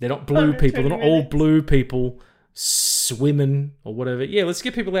 They're not blue people. They're not all blue people swimming or whatever. Yeah, let's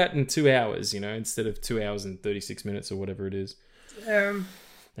get people out in 2 hours, instead of 2 hours and 36 minutes or whatever it is. And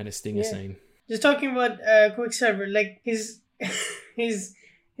a stinger scene. Just talking about Quicksilver, like his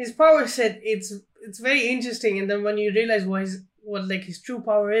power set, it's very interesting. And then when you realize what his true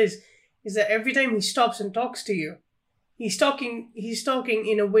power is that every time he stops and talks to you, he's talking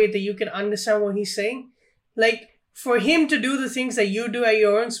in a way that you can understand what he's saying. Like, for him to do the things that you do at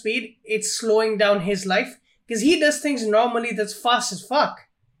your own speed, it's slowing down his life, because he does things normally that's fast as fuck.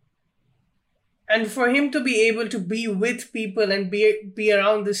 And for him to be able to be with people and be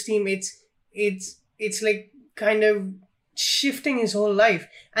around this team, it's like kind of shifting his whole life.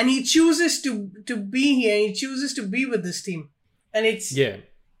 And he chooses to be here, and he chooses to be with this team. And it's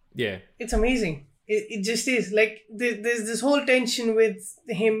it's amazing. It just is. Like, there's this whole tension with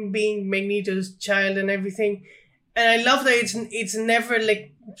him being Magneto's child and everything. And I love that it's never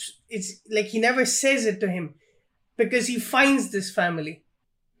like, it's like he never says it to him, because he finds this family.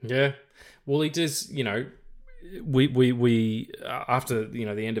 Yeah. Well, he does, we after,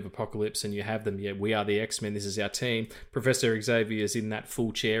 the end of Apocalypse, and you have them, we are the X-Men, this is our team. Professor Xavier's in that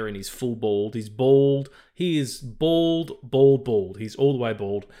full chair, and he's full bald. He's bald. He is bald. He's all the way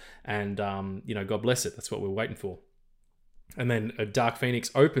bald. And, God bless it. That's what we're waiting for. And then Dark Phoenix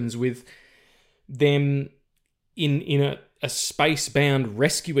opens with them in a space-bound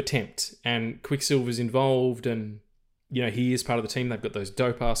rescue attempt, and Quicksilver's involved, and he is part of the team. They've got those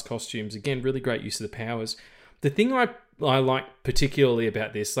dope-ass costumes. Again, really great use of the powers. The thing I like particularly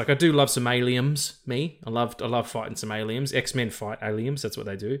about this, like, I do love some aliens, I love fighting some aliens. X-Men fight aliens, that's what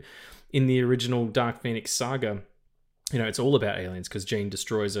they do. In the original Dark Phoenix saga, it's all about aliens, because Jean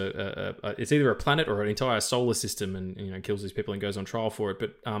destroys it's either a planet or an entire solar system, and, kills these people and goes on trial for it.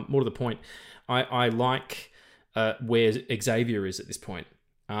 But more to the point, I like where Xavier is at this point.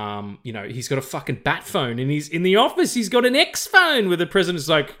 He's got a fucking bat phone, and he's in the office. He's got an X phone where the president's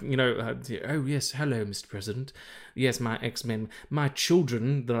like, oh yes, hello, Mr. President. Yes, my X-Men, my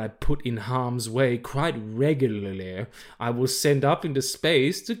children that I put in harm's way quite regularly, I will send up into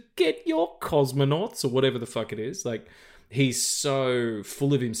space to get your cosmonauts, or whatever the fuck it is. Like, he's so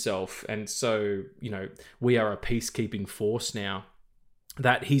full of himself, and so, we are a peacekeeping force now,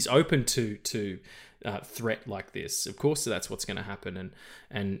 that he's open to threat like this. Of course, that's what's going to happen,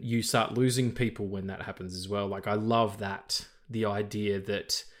 and you start losing people when that happens as well. Like, I love that, the idea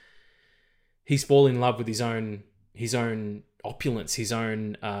that he's fallen in love with his own opulence, his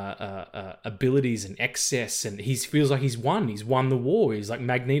own abilities and excess, and he feels like he's won the war. He's like,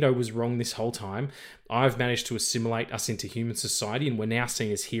 Magneto was wrong this whole time. I've managed to assimilate us into human society, and we're now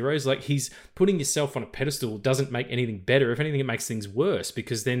seen as heroes. Like, he's putting yourself on a pedestal doesn't make anything better. If anything, it makes things worse,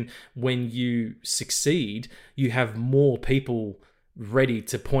 because then when you succeed, you have more people ready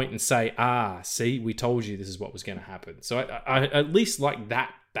to point and say, see, we told you this is what was going to happen. So I at least like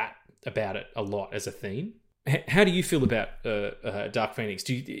that about it a lot as a theme. How do you feel about Dark Phoenix?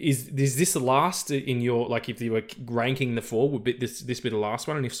 Is this the last in your, like, if you were ranking the four, would this be the last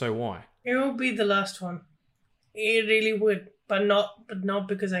one, and if so, why? It would be the last one. It really would, but not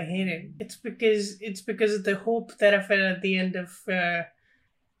because I hate it. It's because of the hope that I felt at the end of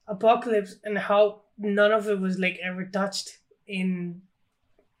Apocalypse, and how none of it was like ever touched in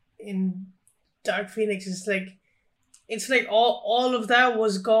Dark Phoenix. It's like all of that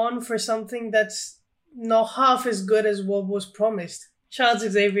was gone for something that's not half as good as what was promised. Charles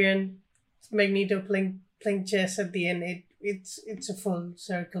Xavier and Magneto playing chess at the end. It's a full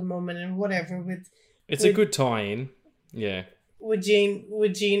circle moment, and whatever it's a good tie-in. Yeah. With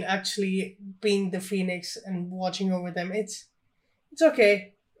Jean actually being the Phoenix and watching over them. It's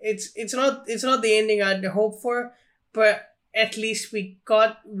okay. It's not the ending I'd hope for, but at least we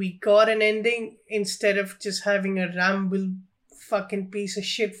got an ending, instead of just having a ramble fucking piece of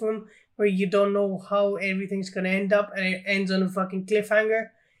shit film where you don't know how everything's gonna end up, and it ends on a fucking cliffhanger,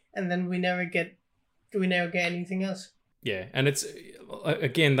 and then we never get anything else. Yeah, and it's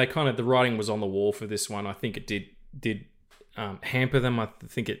again, the writing was on the wall for this one. I think it did hamper them. I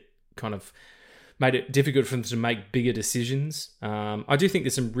think it kind of made it difficult for them to make bigger decisions. I do think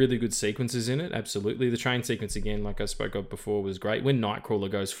there's some really good sequences in it, absolutely. The train sequence, again, like I spoke of before, was great. When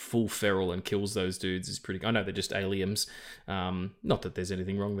Nightcrawler goes full feral and kills those dudes is pretty... I know they're just aliens. Not that there's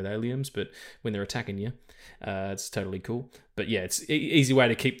anything wrong with aliens, but when they're attacking you, it's totally cool. But yeah, it's an easy way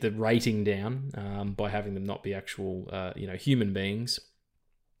to keep the rating down by having them not be actual, human beings.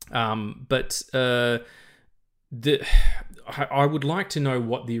 I would like to know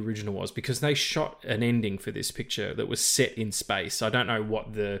what the original was, because they shot an ending for this picture that was set in space. I don't know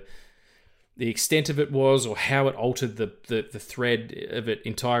what the extent of it was, or how it altered the thread of it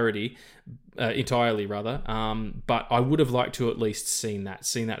entirely. But I would have liked to at least seen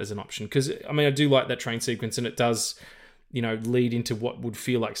that as an option, because I do like that train sequence, and it does, lead into what would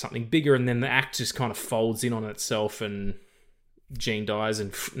feel like something bigger, and then the act just kind of folds in on itself, and Jean dies,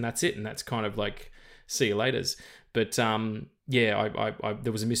 and that's it, and that's kind of like, see you laters. But I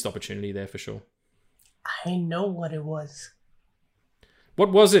there was a missed opportunity there for sure. I know what it was.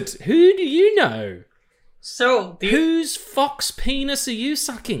 What was it? Who do you know? So whose fox penis are you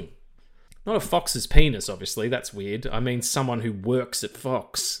sucking? Not a fox's penis, obviously. That's weird. I mean, someone who works at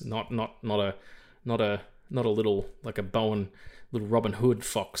Fox, not a not a little like a Bowen, little Robin Hood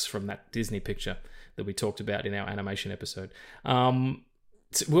fox from that Disney picture that we talked about in our animation episode. How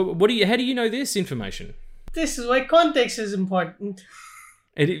do you know this information? This is why context is important.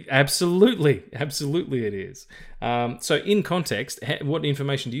 Absolutely it is. So in context, what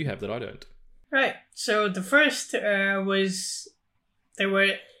information do you have that I don't? Right. So the first was they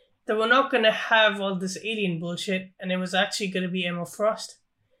were not going to have all this alien bullshit, and it was actually going to be Emma Frost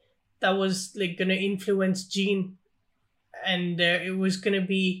that was like going to influence Jean, and it was going to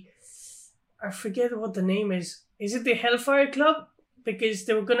be, I forget what the name is. Is it the Hellfire Club? Because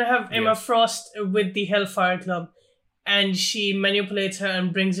they were going to have Emma Frost with the Hellfire Club, and she manipulates her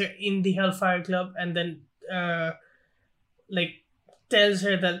and brings her in the Hellfire Club, and then tells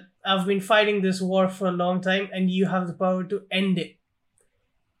her that I've been fighting this war for a long time and you have the power to end it.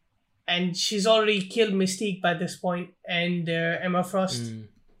 And she's already killed Mystique by this point, and Emma Frost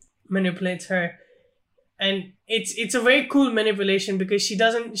manipulates her. And it's a very cool manipulation because she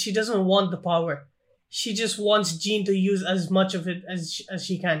doesn't want the power. She just wants Jean to use as much of it as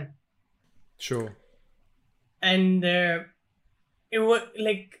she can. Sure. And it would,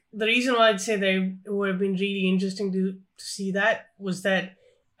 like, the reason why I'd say that it would have been really interesting to see that was that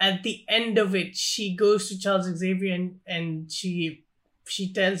at the end of it, she goes to Charles Xavier and she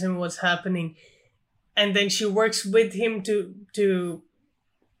tells him what's happening, and then she works with him to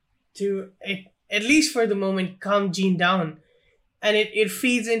at least for the moment calm Jean down. And it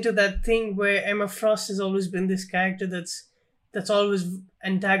feeds into that thing where Emma Frost has always been this character that's always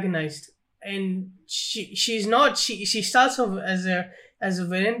antagonized, and she's not. She starts off as a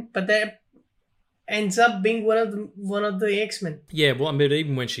villain, but that ends up being one of the X-Men. Yeah, well, I mean,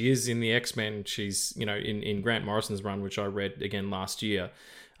 even when she is in the X-Men, she's, you know, in Grant Morrison's run, which I read again last year,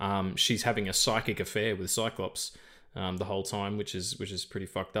 she's having a psychic affair with Cyclops the whole time, which is pretty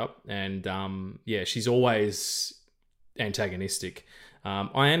fucked up. And she's always antagonistic.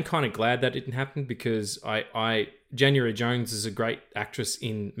 I am kind of glad that didn't happen because I January Jones is a great actress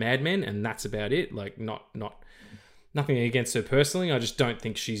in Mad Men, and that's about it. Like, nothing against her personally. I just don't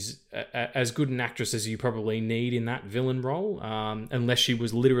think she's as good an actress as you probably need in that villain role, unless she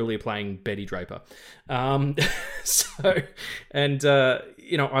was literally playing Betty Draper. I love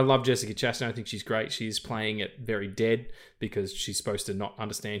Jessica Chastain. I think she's great. She's playing it very dead because she's supposed to not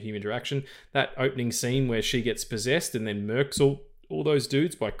understand human interaction. That opening scene where she gets possessed and then murks all those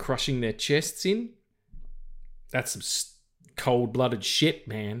dudes by crushing their chests in, that's some cold-blooded shit,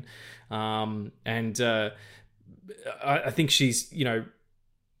 man. I think she's, you know,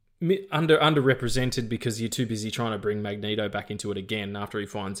 underrepresented because you're too busy trying to bring Magneto back into it again after he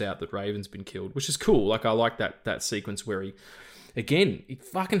finds out that Raven's been killed, which is cool. Like, I like that sequence where he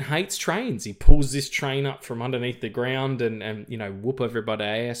fucking hates trains. He pulls this train up from underneath the ground and you know, whoop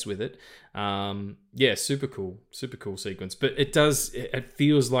everybody's ass with it. Super cool sequence. But it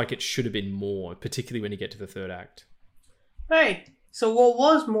feels like it should have been more, particularly when you get to the third act. Right. So what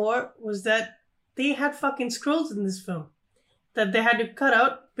was more was that they had fucking scrolls in this film that they had to cut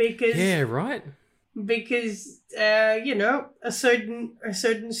out because because a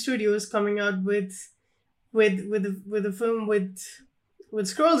certain studio is coming out with a film with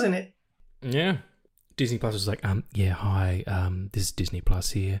scrolls in it. Yeah. Disney Plus was like, hi, this is Disney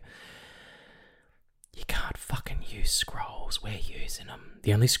Plus here. You can't fucking use scrolls. We're using them.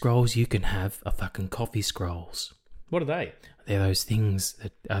 The only scrolls you can have are fucking coffee scrolls. What are they? They're those things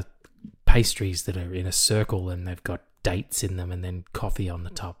that are pastries that are in a circle and they've got dates in them and then coffee on the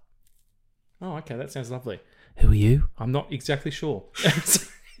top. Oh, okay, that sounds lovely. Who are you? I'm not exactly sure.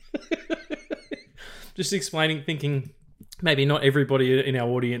 Just explaining, thinking maybe not everybody in our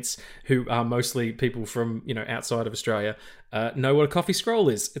audience, who are mostly people from, you know, outside of Australia, know what a coffee scroll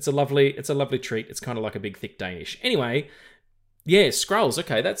is. It's a lovely treat. It's kind of like a big thick Danish. Anyway, yeah, scrolls.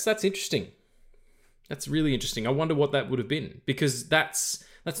 Okay, that's interesting. That's really interesting. I wonder what that would have been, because that's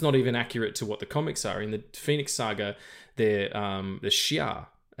not even accurate to what the comics are. In the Phoenix Saga, they're the Shia,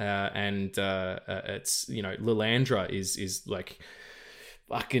 and it's, you know, Lilandra is like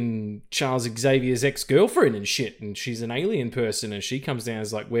fucking Charles Xavier's ex-girlfriend and shit, and she's an alien person, and she comes down and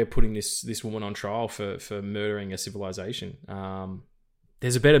is like, we're putting this woman on trial for murdering a civilization.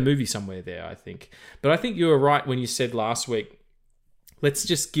 There's a better movie somewhere there, I think. But I think you were right when you said last week, let's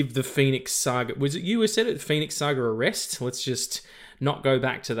just give the Phoenix Saga... Was it you who said it? Phoenix Saga a rest? Let's just not go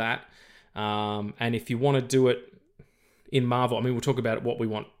back to that. And if you want to do it in Marvel... I mean, we'll talk about what we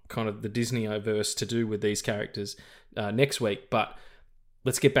want kind of the Disney-verse to do with these characters next week. But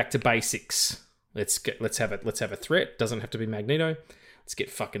let's get back to basics. Let's have a threat. Doesn't have to be Magneto. Let's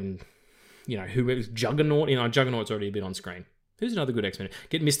get fucking... You know, whoever's Juggernaut. You know, Juggernaut's already been on screen. Who's another good X-Men?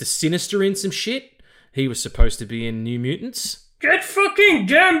 Get Mr. Sinister in some shit. He was supposed to be in New Mutants. Get fucking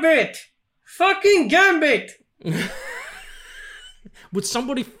Gambit! Fucking Gambit! Would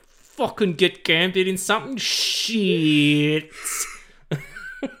somebody fucking get Gambit in something? Shit.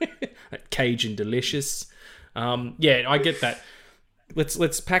 That Cajun delicious. Yeah, I get that.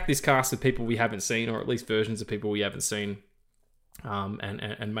 Let's pack this cast with people we haven't seen, or at least versions of people we haven't seen,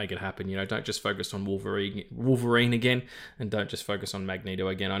 and make it happen. You know, don't just focus on Wolverine again, and don't just focus on Magneto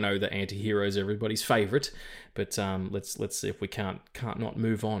again. I know the anti-hero is everybody's favorite, but let's see if we can't not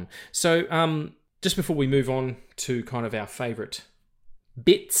move on. So just before we move on to kind of our favorite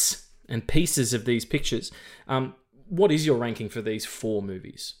bits and pieces of these pictures, what is your ranking for these 4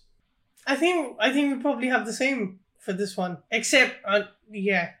 movies? I think we probably have the same for this one, except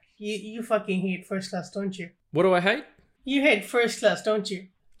you fucking hate First Class, don't you? What do I hate? You hate First Class, don't you?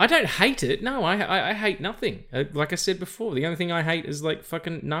 I don't hate it. No, I hate nothing. Like I said before, the only thing I hate is like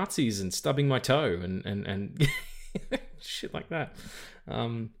fucking Nazis and stubbing my toe and shit like that.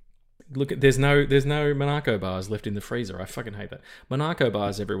 Look, there's no Monaco bars left in the freezer. I fucking hate that. Monaco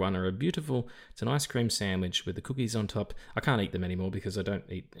bars, everyone, are it's an ice cream sandwich with the cookies on top. I can't eat them anymore because I don't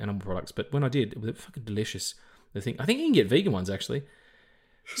eat animal products, but when I did, they were fucking delicious. I think you can get vegan ones actually.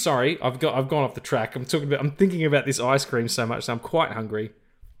 Sorry, I've gone off the track. I'm thinking about this ice cream so much, so I'm quite hungry.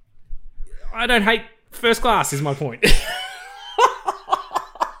 I don't hate First Class, is my point.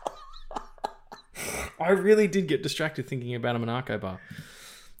 I really did get distracted thinking about a Monaco bar.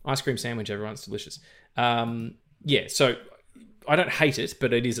 Ice cream sandwich, everyone's delicious. Yeah, so I don't hate it,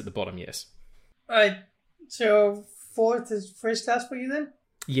 but it is at the bottom, yes. Alright, so 4th is First Class for you then?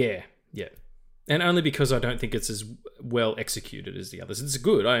 Yeah. And only because I don't think it's as well executed as the others. It's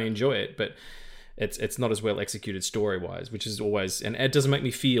good, I enjoy it, but it's not as well executed story-wise, which is always... And it doesn't make me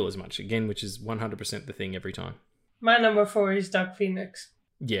feel as much, again, which is 100% the thing every time. My number 4 is Dark Phoenix.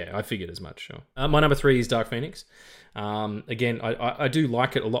 Yeah, I figured as much, sure. My number 3 is Dark Phoenix. Again, I do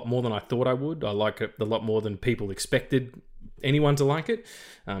like it a lot more than I thought I would. I like it a lot more than people expected anyone to like it.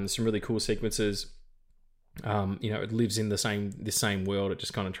 There's some really cool sequences. It lives in the same world. It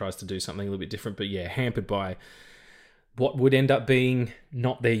just kind of tries to do something a little bit different. But yeah, hampered by what would end up being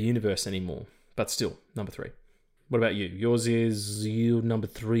not their universe anymore. But still, number 3. What about you? Your number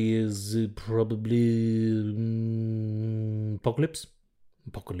 3 is probably Apocalypse.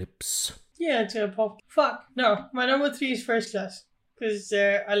 Yeah, it's Fuck. No, my number 3 is First Class. Because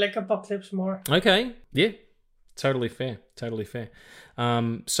I like Apocalypse more. Okay. Yeah. Totally fair.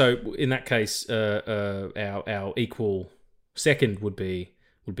 So in that case, our equal second would be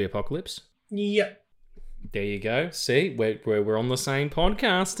Apocalypse. Yeah. There you go. See, we're on the same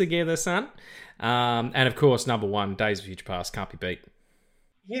podcast together, son. And of course, number 1, Days of Future Past, can't be beat.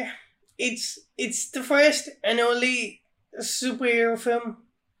 Yeah, it's the first and only superhero film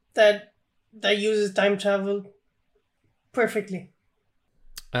that uses time travel perfectly.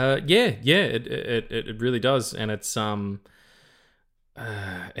 It really does, and it's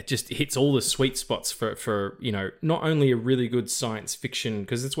it just hits all the sweet spots for not only a really good science fiction,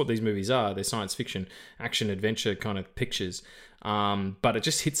 because that's what these movies are. They're science fiction, action, adventure kind of pictures, but it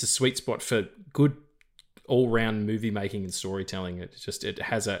just hits a sweet spot for good all-round movie making and storytelling. It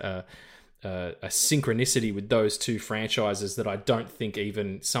has a synchronicity with those 2 franchises that I don't think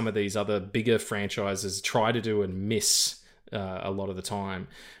even some of these other bigger franchises try to do and miss a lot of the time.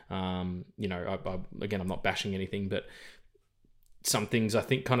 I'm not bashing anything, but some things I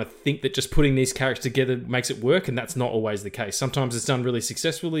think that just putting these characters together makes it work, and that's not always the case. Sometimes it's done really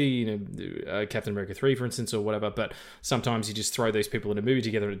successfully, Captain America 3, for instance, or whatever, but sometimes you just throw these people in a movie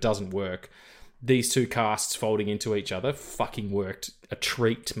together and it doesn't work. These 2 casts folding into each other fucking worked. A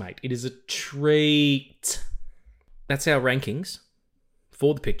treat, mate. It is a treat. That's our rankings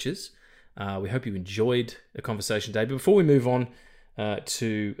for the pictures. We hope you enjoyed the conversation today. But before we move on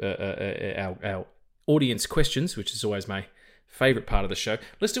to our audience questions, which is always my favourite part of the show,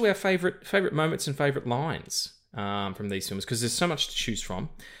 let's do our favourite moments and favourite lines from these films, because there's so much to choose from.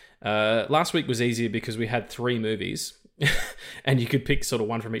 Last week was easier because we had 3 movies. And you could pick sort of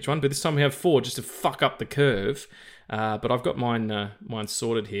 1 from each one, but this time we have 4 just to fuck up the curve. But I've got mine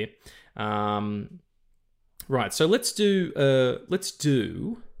sorted here. Right, so let's do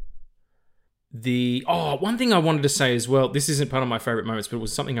the... Oh, one thing I wanted to say as well, this isn't part of my favourite moments, but it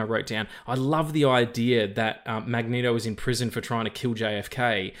was something I wrote down. I love the idea that Magneto is in prison for trying to kill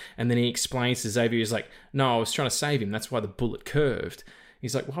JFK, and then he explains to Xavier, he's like, no, I was trying to save him, that's why the bullet curved.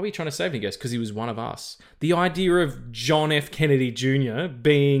 He's like, why were you trying to save him? He goes, because he was one of us. The idea of John F. Kennedy Jr.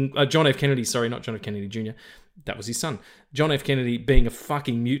 being... John F. Kennedy, sorry, not John F. Kennedy Jr. That was his son. John F. Kennedy being a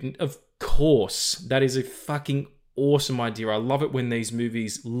fucking mutant. Of course. That is a fucking awesome idea. I love it when these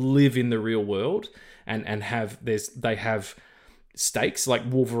movies live in the real world and they have stakes. Like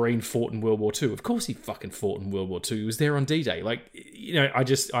Wolverine fought in World War II. Of course he fucking fought in World War II. He was there on D-Day. Like, you know,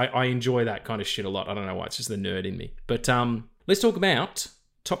 I enjoy that kind of shit a lot. I don't know why. It's just the nerd in me. But let's talk about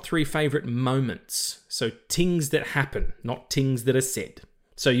top 3 favourite moments. So things that happen, not things that are said.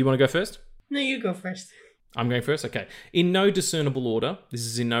 So you want to go first? No, you go first. I'm going first? Okay. In no discernible order. This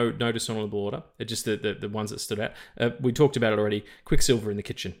is in no discernible order. It's just the ones that stood out. We talked about it already. Quicksilver in the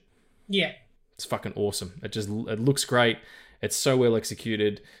kitchen. Yeah. It's fucking awesome. It looks great. It's so well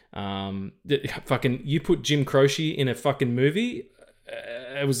executed. You put Jim Croce in a fucking movie.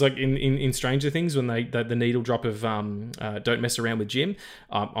 It was like in Stranger Things when the needle drop of Don't Mess Around with Jim.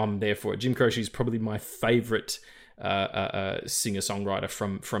 I'm there for it. Jim Croce is probably my favourite singer-songwriter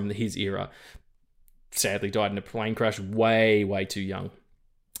from his era. Sadly died in a plane crash way too young.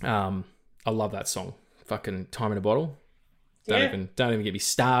 I love that song. Fucking Time in a Bottle. Don't even get me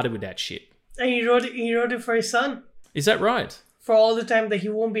started with that shit. And he wrote it for his son. Is that right? For all the time that he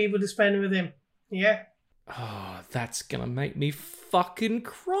won't be able to spend with him. Yeah. Oh, that's gonna make me fucking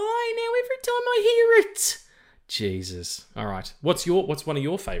cry now every time I hear it. Jesus. All right. What's one of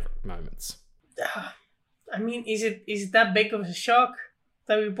your favourite moments? I mean, is it that big of a shock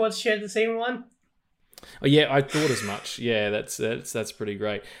that we both share the same one? Oh yeah, I thought as much. Yeah, that's pretty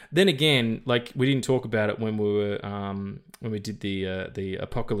great. Then again, like we didn't talk about it when we were when we did the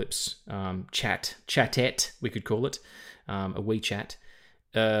apocalypse chatette, we could call it a WeChat.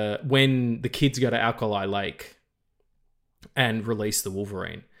 When the kids go to Alkali Lake and release the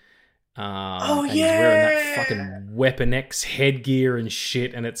Wolverine. And he's wearing that fucking Weapon X headgear and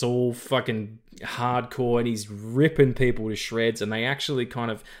shit, and it's all fucking hardcore, and he's ripping people to shreds, and they actually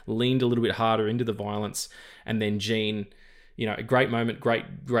kind of leaned a little bit harder into the violence. And then Jean, you know, a great moment,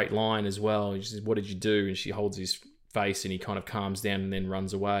 great line as well. She says, "What did you do?" And she holds his face, and he kind of calms down and then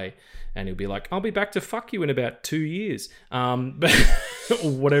runs away. And he'll be like, "I'll be back to fuck you in about 2 years," or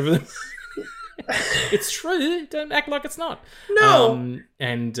whatever. It's true. Don't act like it's not. No.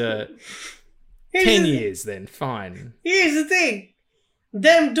 10 years then, fine. Here's the thing.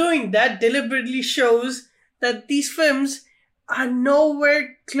 Them doing that deliberately shows that these films are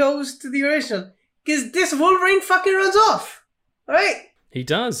nowhere close to the original. Because this Wolverine fucking runs off. Right? He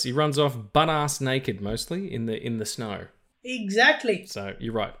does. He runs off butt-ass naked, mostly, in the snow. Exactly. So,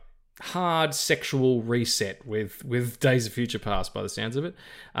 you're right. Hard sexual reset with Days of Future Past by the sounds of it.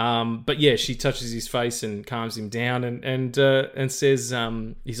 But yeah, she touches his face and calms him down and says,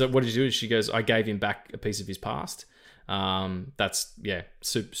 he's like, "What did you do?" She goes, "I gave him back a piece of his past." That's, yeah,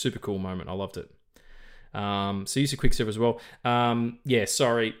 super cool moment. I loved it. So use of Quicksilver as well. Yeah,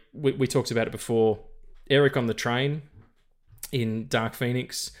 sorry. We talked about it before. Eric on the train in Dark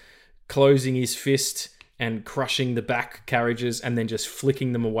Phoenix, closing his fist and crushing the back carriages and then just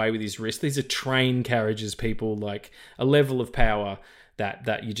flicking them away with his wrist. These are train carriages, people. Like a level of power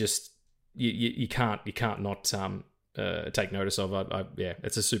that you just you can't not take notice of. Yeah,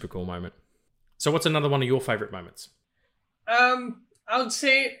 it's a super cool moment. So what's another one of your favorite moments? I would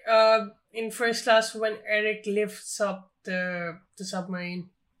say in First Class when Eric lifts up the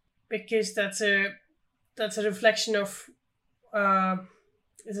submarine, because that's a reflection of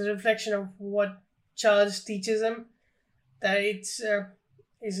what Charles teaches him, that it's a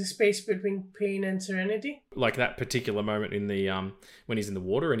space between pain and serenity. Like that particular moment in the when he's in the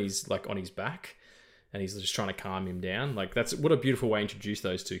water and he's like on his back and he's just trying to calm him down. Like that's what a beautiful way to introduce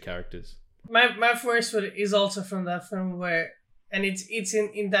those two characters. My first one is also from that film where, and it's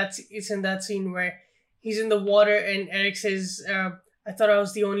in that scene where he's in the water and Eric says, "I thought I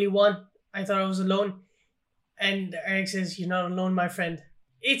was the only one. I thought I was alone," and Eric says, "You're not alone, my friend."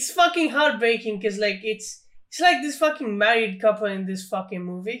 It's fucking heartbreaking because like it's like this fucking married couple in this fucking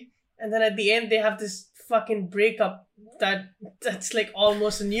movie, and then at the end they have this fucking breakup that's like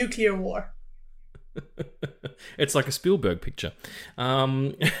almost a nuclear war. It's like a Spielberg picture.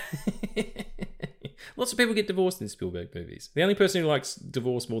 Lots of people get divorced in Spielberg movies. The only person who likes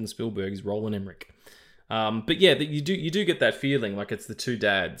divorce more than Spielberg is Roland Emmerich. But yeah, you do get that feeling like it's the two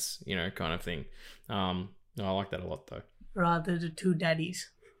dads, you know, kind of thing. I like that a lot though. Rather the two daddies.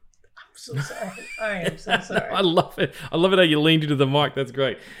 I'm so sorry. I am so sorry. I love it. I love it how you leaned into the mic. That's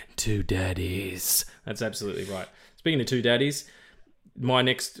great. Two daddies. That's absolutely right. Speaking of two daddies, my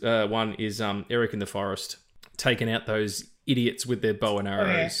next one is Eric in the forest, taking out those idiots with their bow and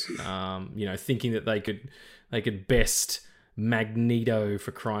arrows. Oh, yeah. You know, thinking that they could best Magneto,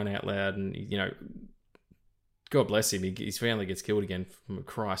 for crying out loud, and you know, God bless him. His family gets killed again. From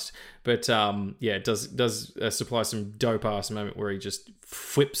Christ. But it does supply some dope ass moment where he just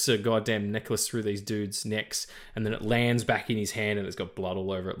flips a goddamn necklace through these dudes' necks, and then it lands back in his hand, and it's got blood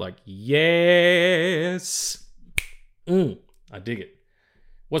all over it. Like, yes, I dig it.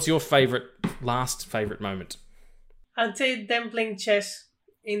 What's your last favorite moment? I'd say them playing chess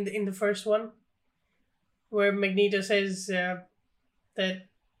in the first one, where Magneto says that.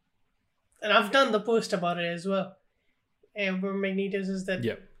 And I've done the post about it as well, and where Magneto says that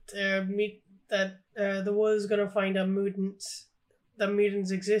the world is gonna find out mutants. The mutants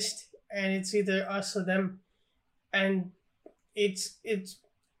exist, and it's either us or them, and it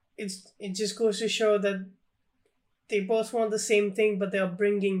just goes to show that they both want the same thing, but their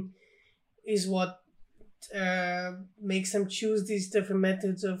upbringing is what makes them choose these different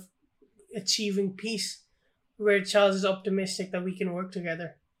methods of achieving peace. Where Charles is optimistic that we can work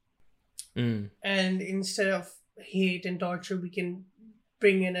together. And instead of hate and torture, we can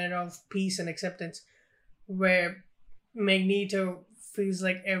bring in an era of peace and acceptance, where Magneto feels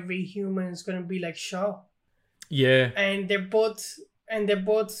like every human is going to be like Shaw. Yeah. And they're both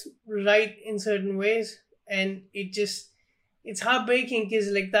right in certain ways, and it's heartbreaking because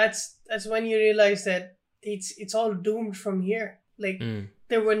like that's when you realize that it's all doomed from here. Like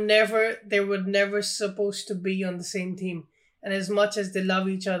they were never supposed to be on the same team, and as much as they love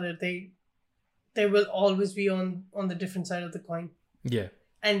each other, they will always be on the different side of the coin. Yeah.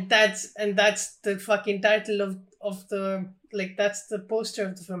 And that's the fucking title of the, like, that's the poster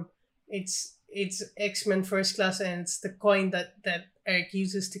of the film. It's X-Men First Class, and it's the coin that Eric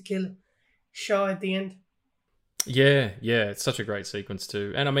uses to kill Shaw at the end. Yeah, it's such a great sequence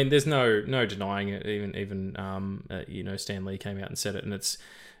too. And I mean, there's no denying it. Even Stan Lee came out and said it, and it's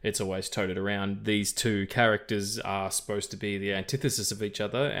always toted around. These two characters are supposed to be the antithesis of each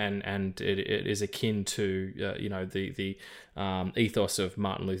other, and it is akin to the ethos of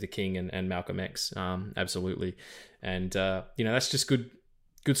Martin Luther King and Malcolm X. Absolutely, and that's just good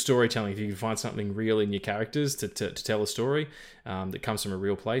storytelling. If you can find something real in your characters to tell a story that comes from a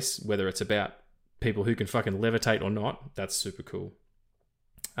real place, whether it's about people who can fucking levitate or not, that's super cool.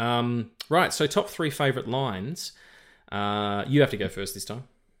 Right, so top 3 favorite lines. You have to go first this time.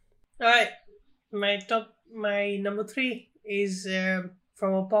 All right, my number 3 is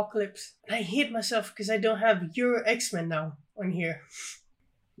from Apocalypse. I hate myself because I don't have your X-Men now on here.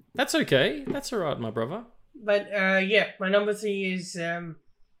 That's okay. That's all right, my brother. But my number 3 is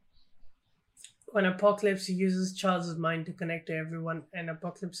when Apocalypse uses Charles's mind to connect to everyone, and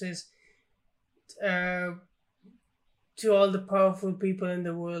Apocalypse says, to all the powerful people in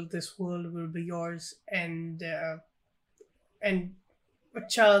the world, this world will be yours. And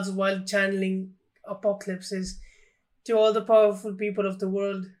Charles, while channeling Apocalypse, says, to all the powerful people of the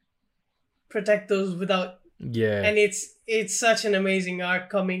world, protect those without. Yeah. And it's such an amazing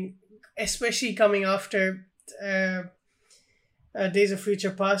arc especially coming after Days of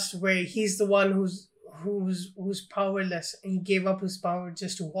Future Past, where he's the one who's powerless, and he gave up his power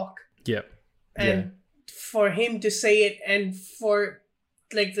just to walk. Yep. And for him to say it, and for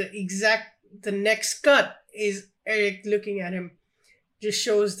like the next cut is Eric looking at him, just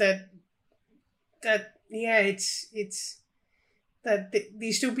shows that it's that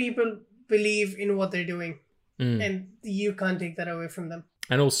these two people believe in what they're doing, and you can't take that away from them.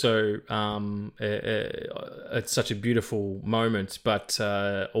 And also, it's such a beautiful moment, but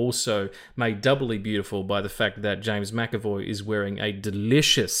also made doubly beautiful by the fact that James McAvoy is wearing a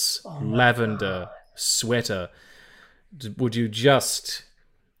delicious lavender sweater. Would you just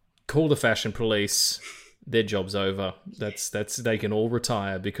call the fashion police? Their job's over. That's they can all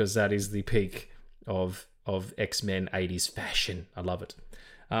retire, because that is the peak of X-Men 80s fashion. I love it.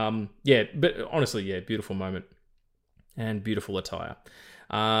 But honestly, beautiful moment and beautiful attire.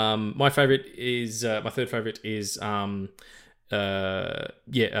 My third favorite is Magneto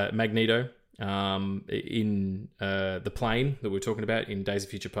in the plane that we were talking about in Days of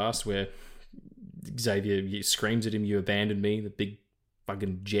Future Past, where Xavier screams at him, "You abandoned me," the big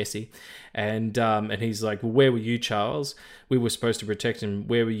fucking Jesse, and he's like, "Well, where were you, Charles? We were supposed to protect him.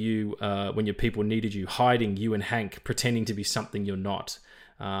 Where were you when your people needed you? Hiding, you and Hank, pretending to be something you're not."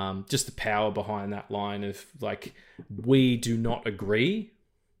 Just the power behind that line of like, we do not agree,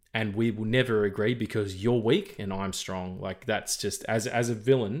 and we will never agree because you're weak and I'm strong. Like, that's just, as a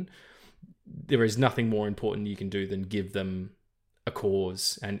villain, there is nothing more important you can do than give them a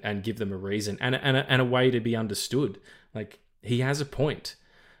cause and give them a reason and a way to be understood. Like, he has a point.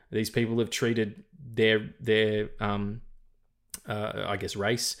 These people have treated their I guess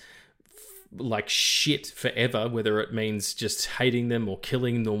race like shit forever, whether it means just hating them or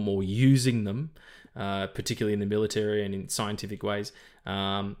killing them or using them. particularly in the military and in scientific ways.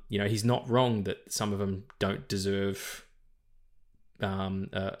 He's not wrong that some of them don't deserve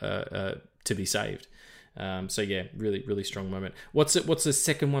to be saved. Really, really strong moment. What's the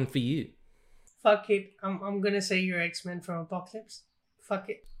second one for you? Fuck it. I'm gonna say you're X-Men from Apocalypse. Fuck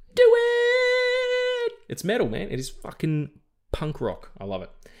it. Do it! It's metal, man. It is fucking punk rock. I love it.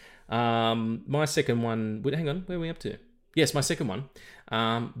 My second one... Hang on, where are we up to? Yes, my second one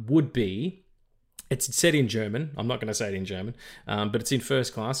would be... It's said in German. I'm not going to say it in German. But it's in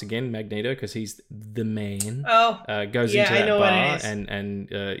First Class. Again, Magneto, because he's the man. Oh, goes into that bar and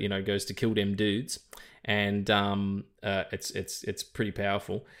goes to kill them dudes. And it's pretty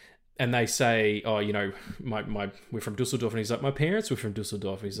powerful. And they say, oh, we're from Dusseldorf. And he's like, my parents were from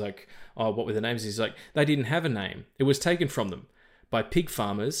Dusseldorf. He's like, oh, what were the names? He's like, they didn't have a name. It was taken from them by pig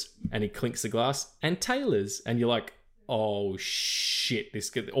farmers. And he clinks the glass, and tailors. And you're like, oh shit!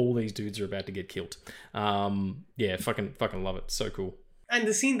 All these dudes are about to get killed. Fucking love it. So cool. And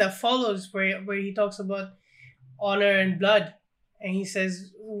the scene that follows, where he talks about honor and blood, and he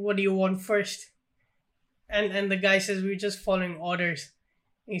says, "What do you want first?" And the guy says, "We're just following orders."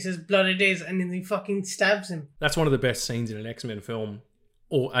 And he says, "Blood it is," and then he fucking stabs him. That's one of the best scenes in an X-Men film,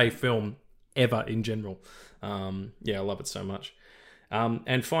 or a film ever in general. I love it so much.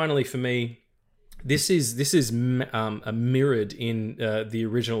 And finally, for me. This is mirrored in the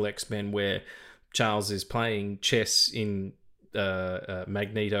original X-Men, where Charles is playing chess in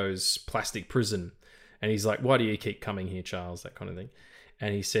Magneto's plastic prison, and he's like, "Why do you keep coming here, Charles?" That kind of thing.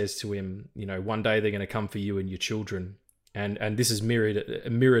 And he says to him, "One day they're going to come for you and your children." And this is mirrored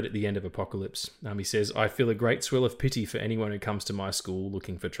at the end of Apocalypse. He says, "I feel a great swell of pity for anyone who comes to my school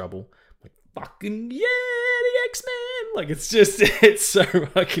looking for trouble." Like, fucking yeah, the X-Men! Like, it's so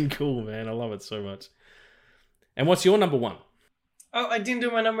fucking cool, man. I love it so much. And what's your number one? Oh, I didn't do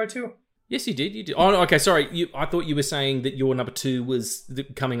my number two. Yes, you did. You did. Oh, okay, sorry. I thought you were saying that your number two was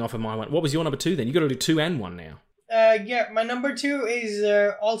coming off of my one. What was your number two then? You got to do two and one now. My number two is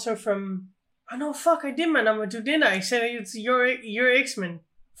also from... Oh, no, fuck, I did my number two, didn't I? I said it's your X-Men.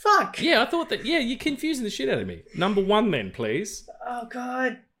 Fuck. Yeah, I thought that... Yeah, you're confusing the shit out of me. Number one then, please. Oh,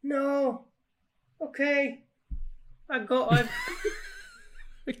 God. No. Okay.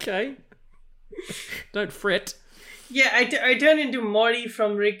 Okay. Don't fret. Yeah, I turn into Morty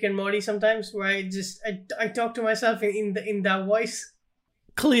from Rick and Morty sometimes, where I talk to myself in that voice.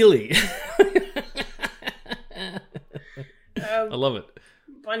 Clearly. I love it.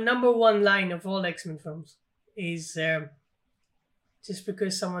 My number one line of all X-Men films is just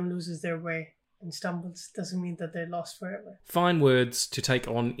because someone loses their way and stumbles doesn't mean that they're lost forever. Fine words to take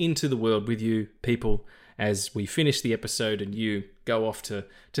on into the world with you, people, as we finish the episode and you go off to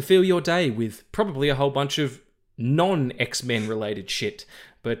fill your day with probably a whole bunch of non-X-Men related shit.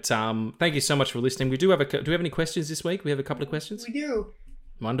 But thank you so much for listening. Do we have any questions this week? We have a couple of questions? We do.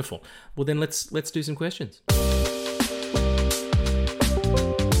 Wonderful. Well, then let's do some questions.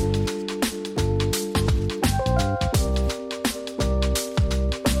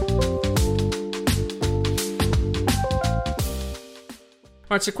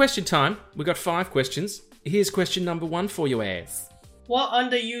 All right, so question time. We've got 5 questions. Here's question number 1 for your ass. What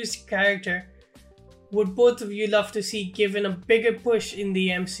underused character would both of you love to see given a bigger push in the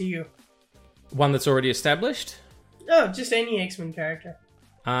MCU? One that's already established? No, just any X-Men character.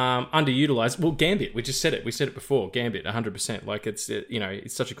 Underutilized. Well, Gambit. We just said it. We said it before. Gambit, 100%. Like, it's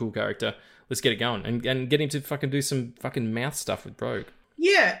it's such a cool character. Let's get it going and get him to fucking do some fucking mouth stuff with Rogue.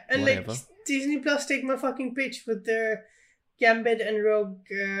 Yeah, and whatever. Like Disney Plus take my fucking pitch with their Gambit and Rogue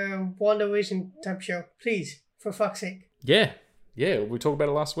WandaVision type show. Please, for fuck's sake. Yeah. We talked about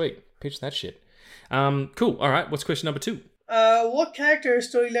it last week. Pitch that shit. Cool. All right. What's question number 2? What character or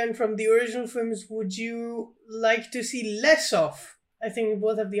storyline from the original films would you like to see less of? I think we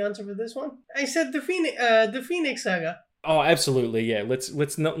both have the answer for this one. I said the Phoenix Saga. Oh, absolutely. Yeah.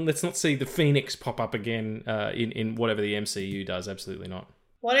 Let's not see the Phoenix pop up again in whatever the MCU does. Absolutely not.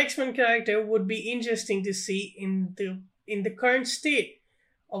 What X-Men character would be interesting to see in the current state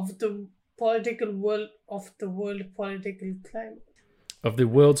of the political world political climate? Of the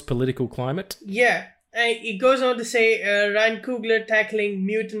world's political climate? Yeah. It goes on to say Ryan Coogler tackling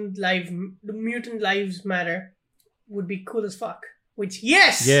mutant lives matter would be cool as fuck. Which,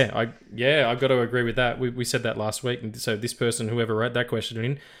 yes! I got to agree with that. We said that last week, and so this person, whoever wrote that question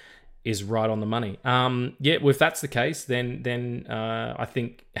in, is right on the money. If that's the case, then I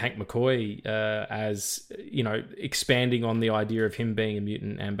think Hank McCoy, as expanding on the idea of him being a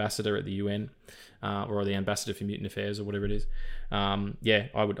mutant ambassador at the UN, or the ambassador for Mutant Affairs or whatever it is. Yeah,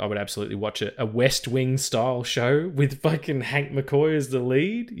 I would absolutely watch a West Wing style show with fucking Hank McCoy as the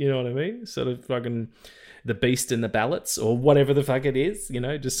lead. You know what I mean? Sort of fucking The Beast and the Ballots or whatever the fuck it is. You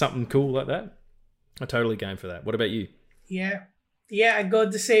know, just something cool like that. I'm totally game for that. What about you? Yeah, I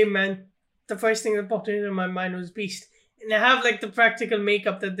got the same, man. The first thing that popped into my mind was Beast, and I have like the practical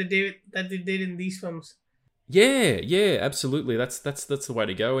makeup that they did in these films. Yeah, absolutely. That's the way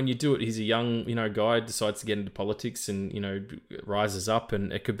to go. And you do it. He's a young, guy, decides to get into politics, and rises up,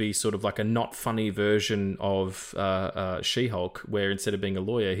 and it could be sort of like a not funny version of She-Hulk, where instead of being a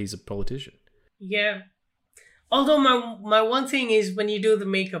lawyer, he's a politician. Yeah. Although my one thing is when you do the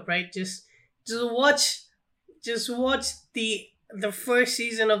makeup, right? Just watch the first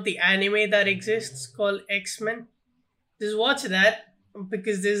season of the anime that exists called X-Men. Just watch that,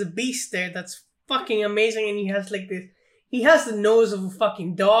 because there's a Beast there that's fucking amazing, and he has the nose of a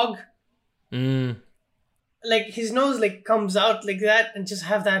fucking dog. Like his nose like comes out like that, and just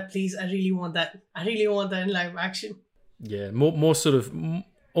have that, please. I really want that in live action. Yeah, more sort of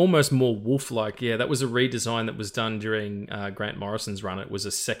almost more wolf-like. Yeah, that was a redesign that was done during Grant Morrison's run. It was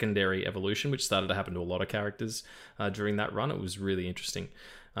a secondary evolution, which started to happen to a lot of characters during that run. It was really interesting.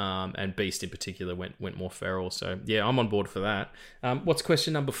 And Beast in particular went more feral. So yeah, I'm on board for that. What's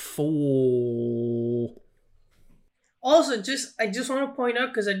question number 4? Also, I just want to point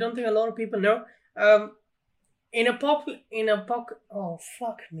out, because I don't think a lot of people know, oh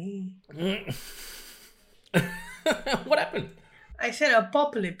fuck me. What happened? I said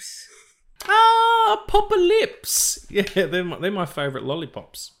apocalypse. Apocalypse. Yeah, they're my favourite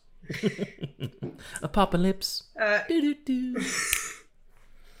lollipops. Apocalypse.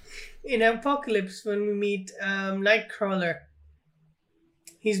 In Apocalypse, when we meet Nightcrawler,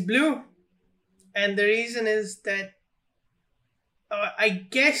 he's blue, and the reason is that I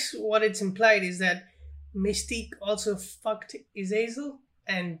guess what it's implied is that Mystique also fucked Azazel,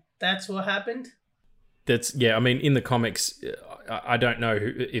 and that's what happened. I mean, in the comics, I don't know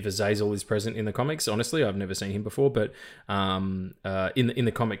if Azazel is present in the comics. Honestly, I've never seen him before, but in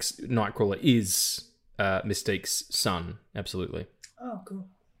the comics, Nightcrawler is Mystique's son. Absolutely. Oh, cool.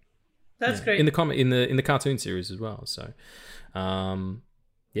 That's great. In the cartoon series as well. So,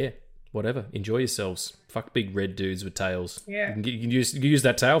 yeah, whatever. Enjoy yourselves. Fuck big red dudes with tails. Yeah. You can use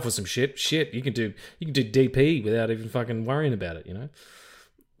that tail for some shit. Shit, you can do DP without even fucking worrying about it.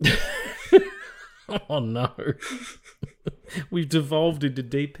 Oh no, we've devolved into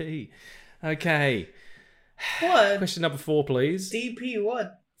DP. Okay. What? Question number 4, please. DP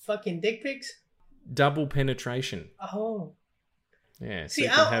what? Fucking dick pics? Double penetration. Oh. Yeah. See,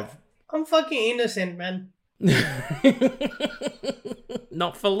 I'm fucking innocent, man.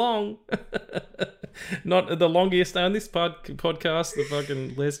 Not for long. Not the longer you stay on this podcast, the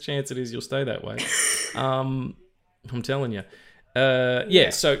fucking less chance it is you'll stay that way. I'm telling you. Yeah,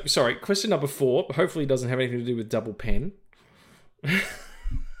 so, sorry, question number 4, hopefully it doesn't have anything to do with double pen.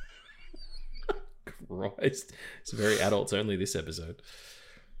 Christ. It's very adults only, this episode.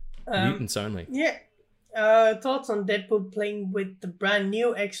 Mutants only. Yeah. Thoughts on Deadpool playing with the brand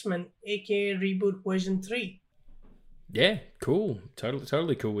new X-Men, aka Reboot version 3? Yeah, cool.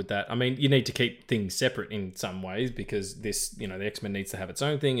 Totally cool with that. I mean, you need to keep things separate in some ways, because this, the X-Men needs to have its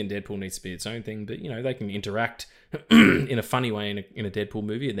own thing and Deadpool needs to be its own thing, but, they can interact in a funny way in a Deadpool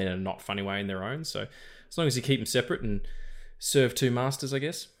movie and then a not funny way in their own. So as long as you keep them separate and serve two masters, I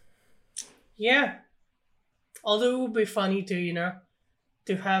guess. Yeah. Although it would be funny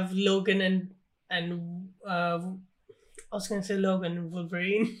to have Logan and I was going to say Logan and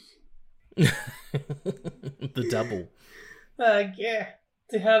Wolverine. The double. Yeah.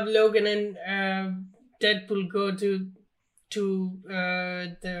 To have Logan and Deadpool go to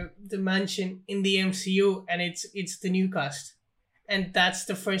the mansion in the MCU, and it's the new cast, and that's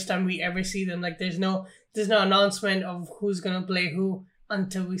the first time we ever see them. Like there's no announcement of who's gonna play who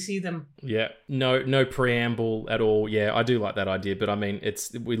until we see them. Yeah, no preamble at all. Yeah, I do like that idea, but I mean,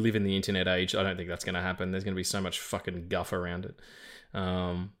 we live in the internet age. I don't think that's gonna happen. There's gonna be so much fucking guff around it.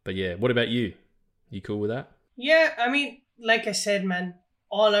 But yeah, what about you? You cool with that? Yeah, I mean, like I said, man,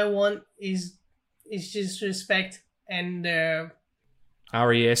 all I want is just respect. And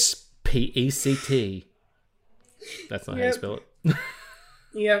RESPECT. That's not how you spell it.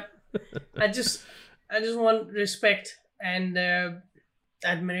 Yep. I just want respect and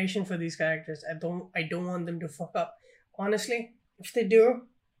admiration for these characters. I don't want them to fuck up. Honestly, if they do,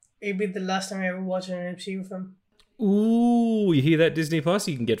 it'd be the last time I ever watch an MCU film. Ooh, you hear that, Disney Plus?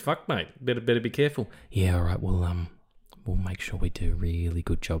 You can get fucked, mate. Better be careful. Yeah, all right. We'll make sure we do a really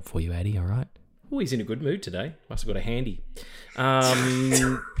good job for you, Addy. All right. Oh, he's in a good mood today. Must have got a handy.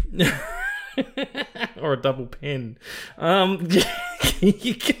 Or a double pen.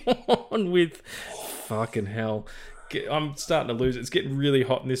 You go on with fucking hell. I'm starting to lose it. It's getting really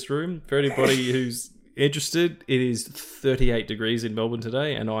hot in this room. For anybody who's interested, it is 38 degrees in Melbourne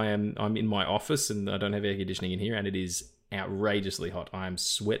today, and I'm in my office, and I don't have air conditioning in here, and it is outrageously hot. I am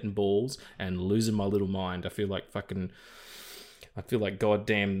sweating balls and losing my little mind. I feel like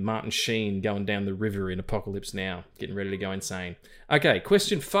goddamn Martin Sheen going down the river in Apocalypse Now, getting ready to go insane. Okay,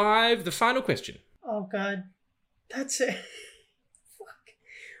 question 5, the final question. Oh God, that's it. Fuck.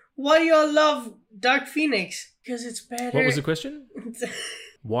 Why do y'all love Dark Phoenix? Because it's better. What was the question?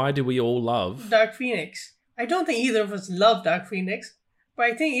 Why do we all love Dark Phoenix? I don't think either of us love Dark Phoenix, but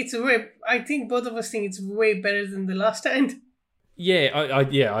I think both of us think it's way better than The Last Stand. Yeah, I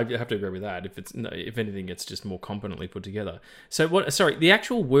have to agree with that. If anything, it's just more competently put together. So what? Sorry, the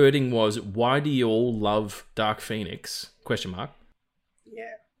actual wording was, "Why do you all love Dark Phoenix?" Question mark.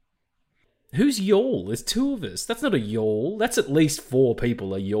 Yeah. Who's y'all? There's 2 of us. That's not a y'all. That's at least 4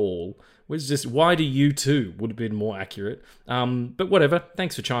 people. A y'all. Was just, why do you two would have been more accurate. But whatever.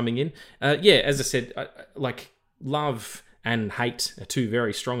 Thanks for chiming in. Yeah, as I said, like love and hate are 2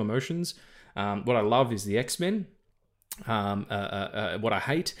 very strong emotions. What I love is the X-Men. What I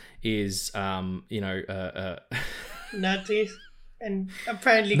hate is, Nazis and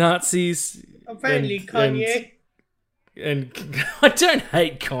apparently Nazis. Apparently Kanye. And I don't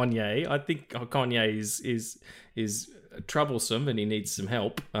hate Kanye. I think Kanye is troublesome and he needs some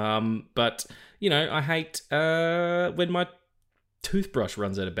help. But I hate when my toothbrush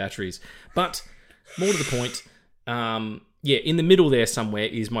runs out of batteries. But more to the point, in the middle there somewhere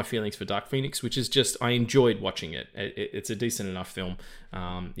is my feelings for Dark Phoenix, which is just, I enjoyed watching it. It's a decent enough film,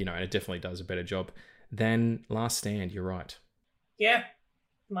 and it definitely does a better job than Last Stand. You're right. Yeah,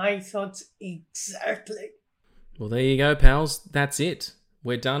 my thoughts exactly. Well, there you go, pals. That's it.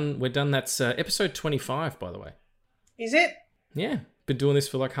 We're done. That's episode 25, by the way. Is it? Yeah, been doing this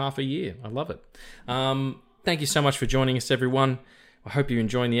for like half a year. I love it. Thank you so much for joining us, everyone. I hope you're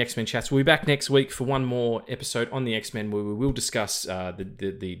enjoying the X-Men chats. We'll be back next week for one more episode on the X-Men where we will discuss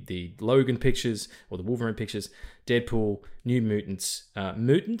the Logan pictures, or the Wolverine pictures, Deadpool, New Mutants,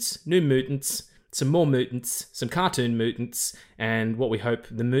 New Mutants, some more mutants, some cartoon mutants, and what we hope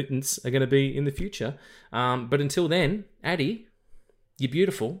the mutants are going to be in the future. But until then, Addie, you're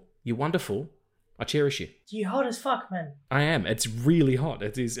beautiful, you're wonderful, I cherish you. You're hot as fuck, man. I am. It's really hot.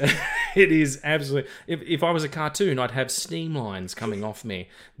 It is. It is absolutely. If I was a cartoon, I'd have steam lines coming off me,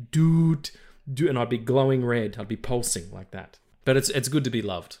 dude, and I'd be glowing red. I'd be pulsing like that. But it's good to be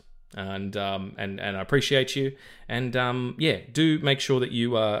loved, and I appreciate you. And do make sure that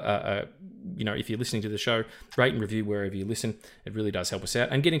you if you're listening to the show, rate and review wherever you listen. It really does help us out.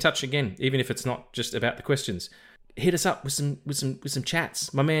 And get in touch again, even if it's not just about the questions. Hit us up with some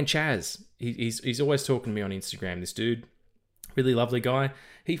chats. My man Chaz, he's always talking to me on Instagram. This dude, really lovely guy.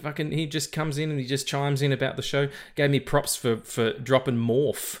 He just comes in and he just chimes in about the show. Gave me props for dropping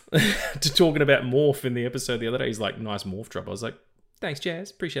Morph to talking about Morph in the episode the other day. He's like, nice Morph drop. I was like, thanks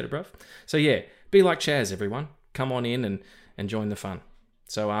Chaz, appreciate it, bruv. So yeah, be like Chaz, everyone. Come on in and join the fun.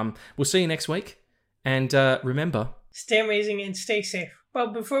 So we'll see you next week. And remember, stay amazing and stay safe.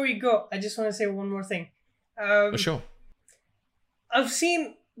 But before we go, I just want to say one more thing. Sure. I've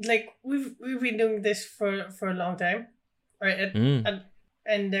seen, like, we've been doing this for a long time, right?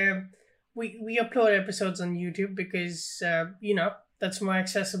 And we upload episodes on YouTube because that's more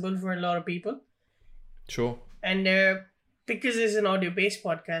accessible for a lot of people. Sure. And because it's an audio based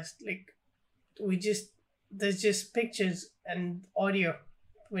podcast, like there's just pictures and audio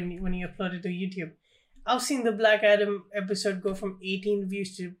when you upload it to YouTube. I've seen the Black Adam episode go from 18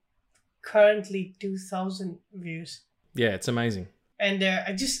 views to currently 2,000 views. Yeah, it's amazing. And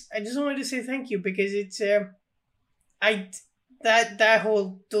I just wanted to say thank you, because it's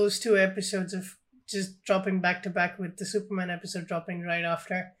those 2 episodes of just dropping back to back with the Superman episode dropping right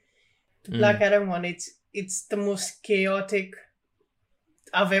after the Black Adam one. It's the most chaotic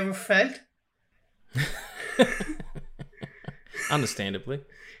I've ever felt. Understandably.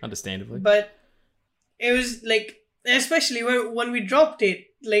 But it was like, especially when we dropped it,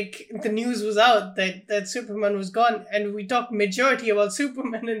 like the news was out that Superman was gone, and we talked majority about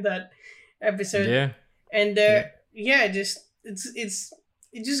Superman in that episode. Yeah. And it's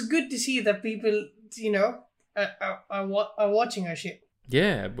just good to see that people are watching our shit.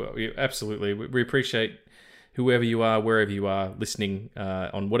 Yeah, well, absolutely. We appreciate whoever you are, wherever you are, listening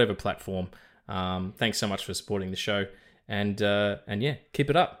on whatever platform. Thanks so much for supporting the show, and yeah, keep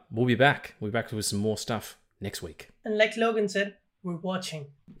it up. We'll be back. We'll be back with some more stuff next week. And like Logan said, we're watching.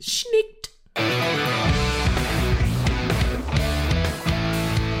 Schnicked.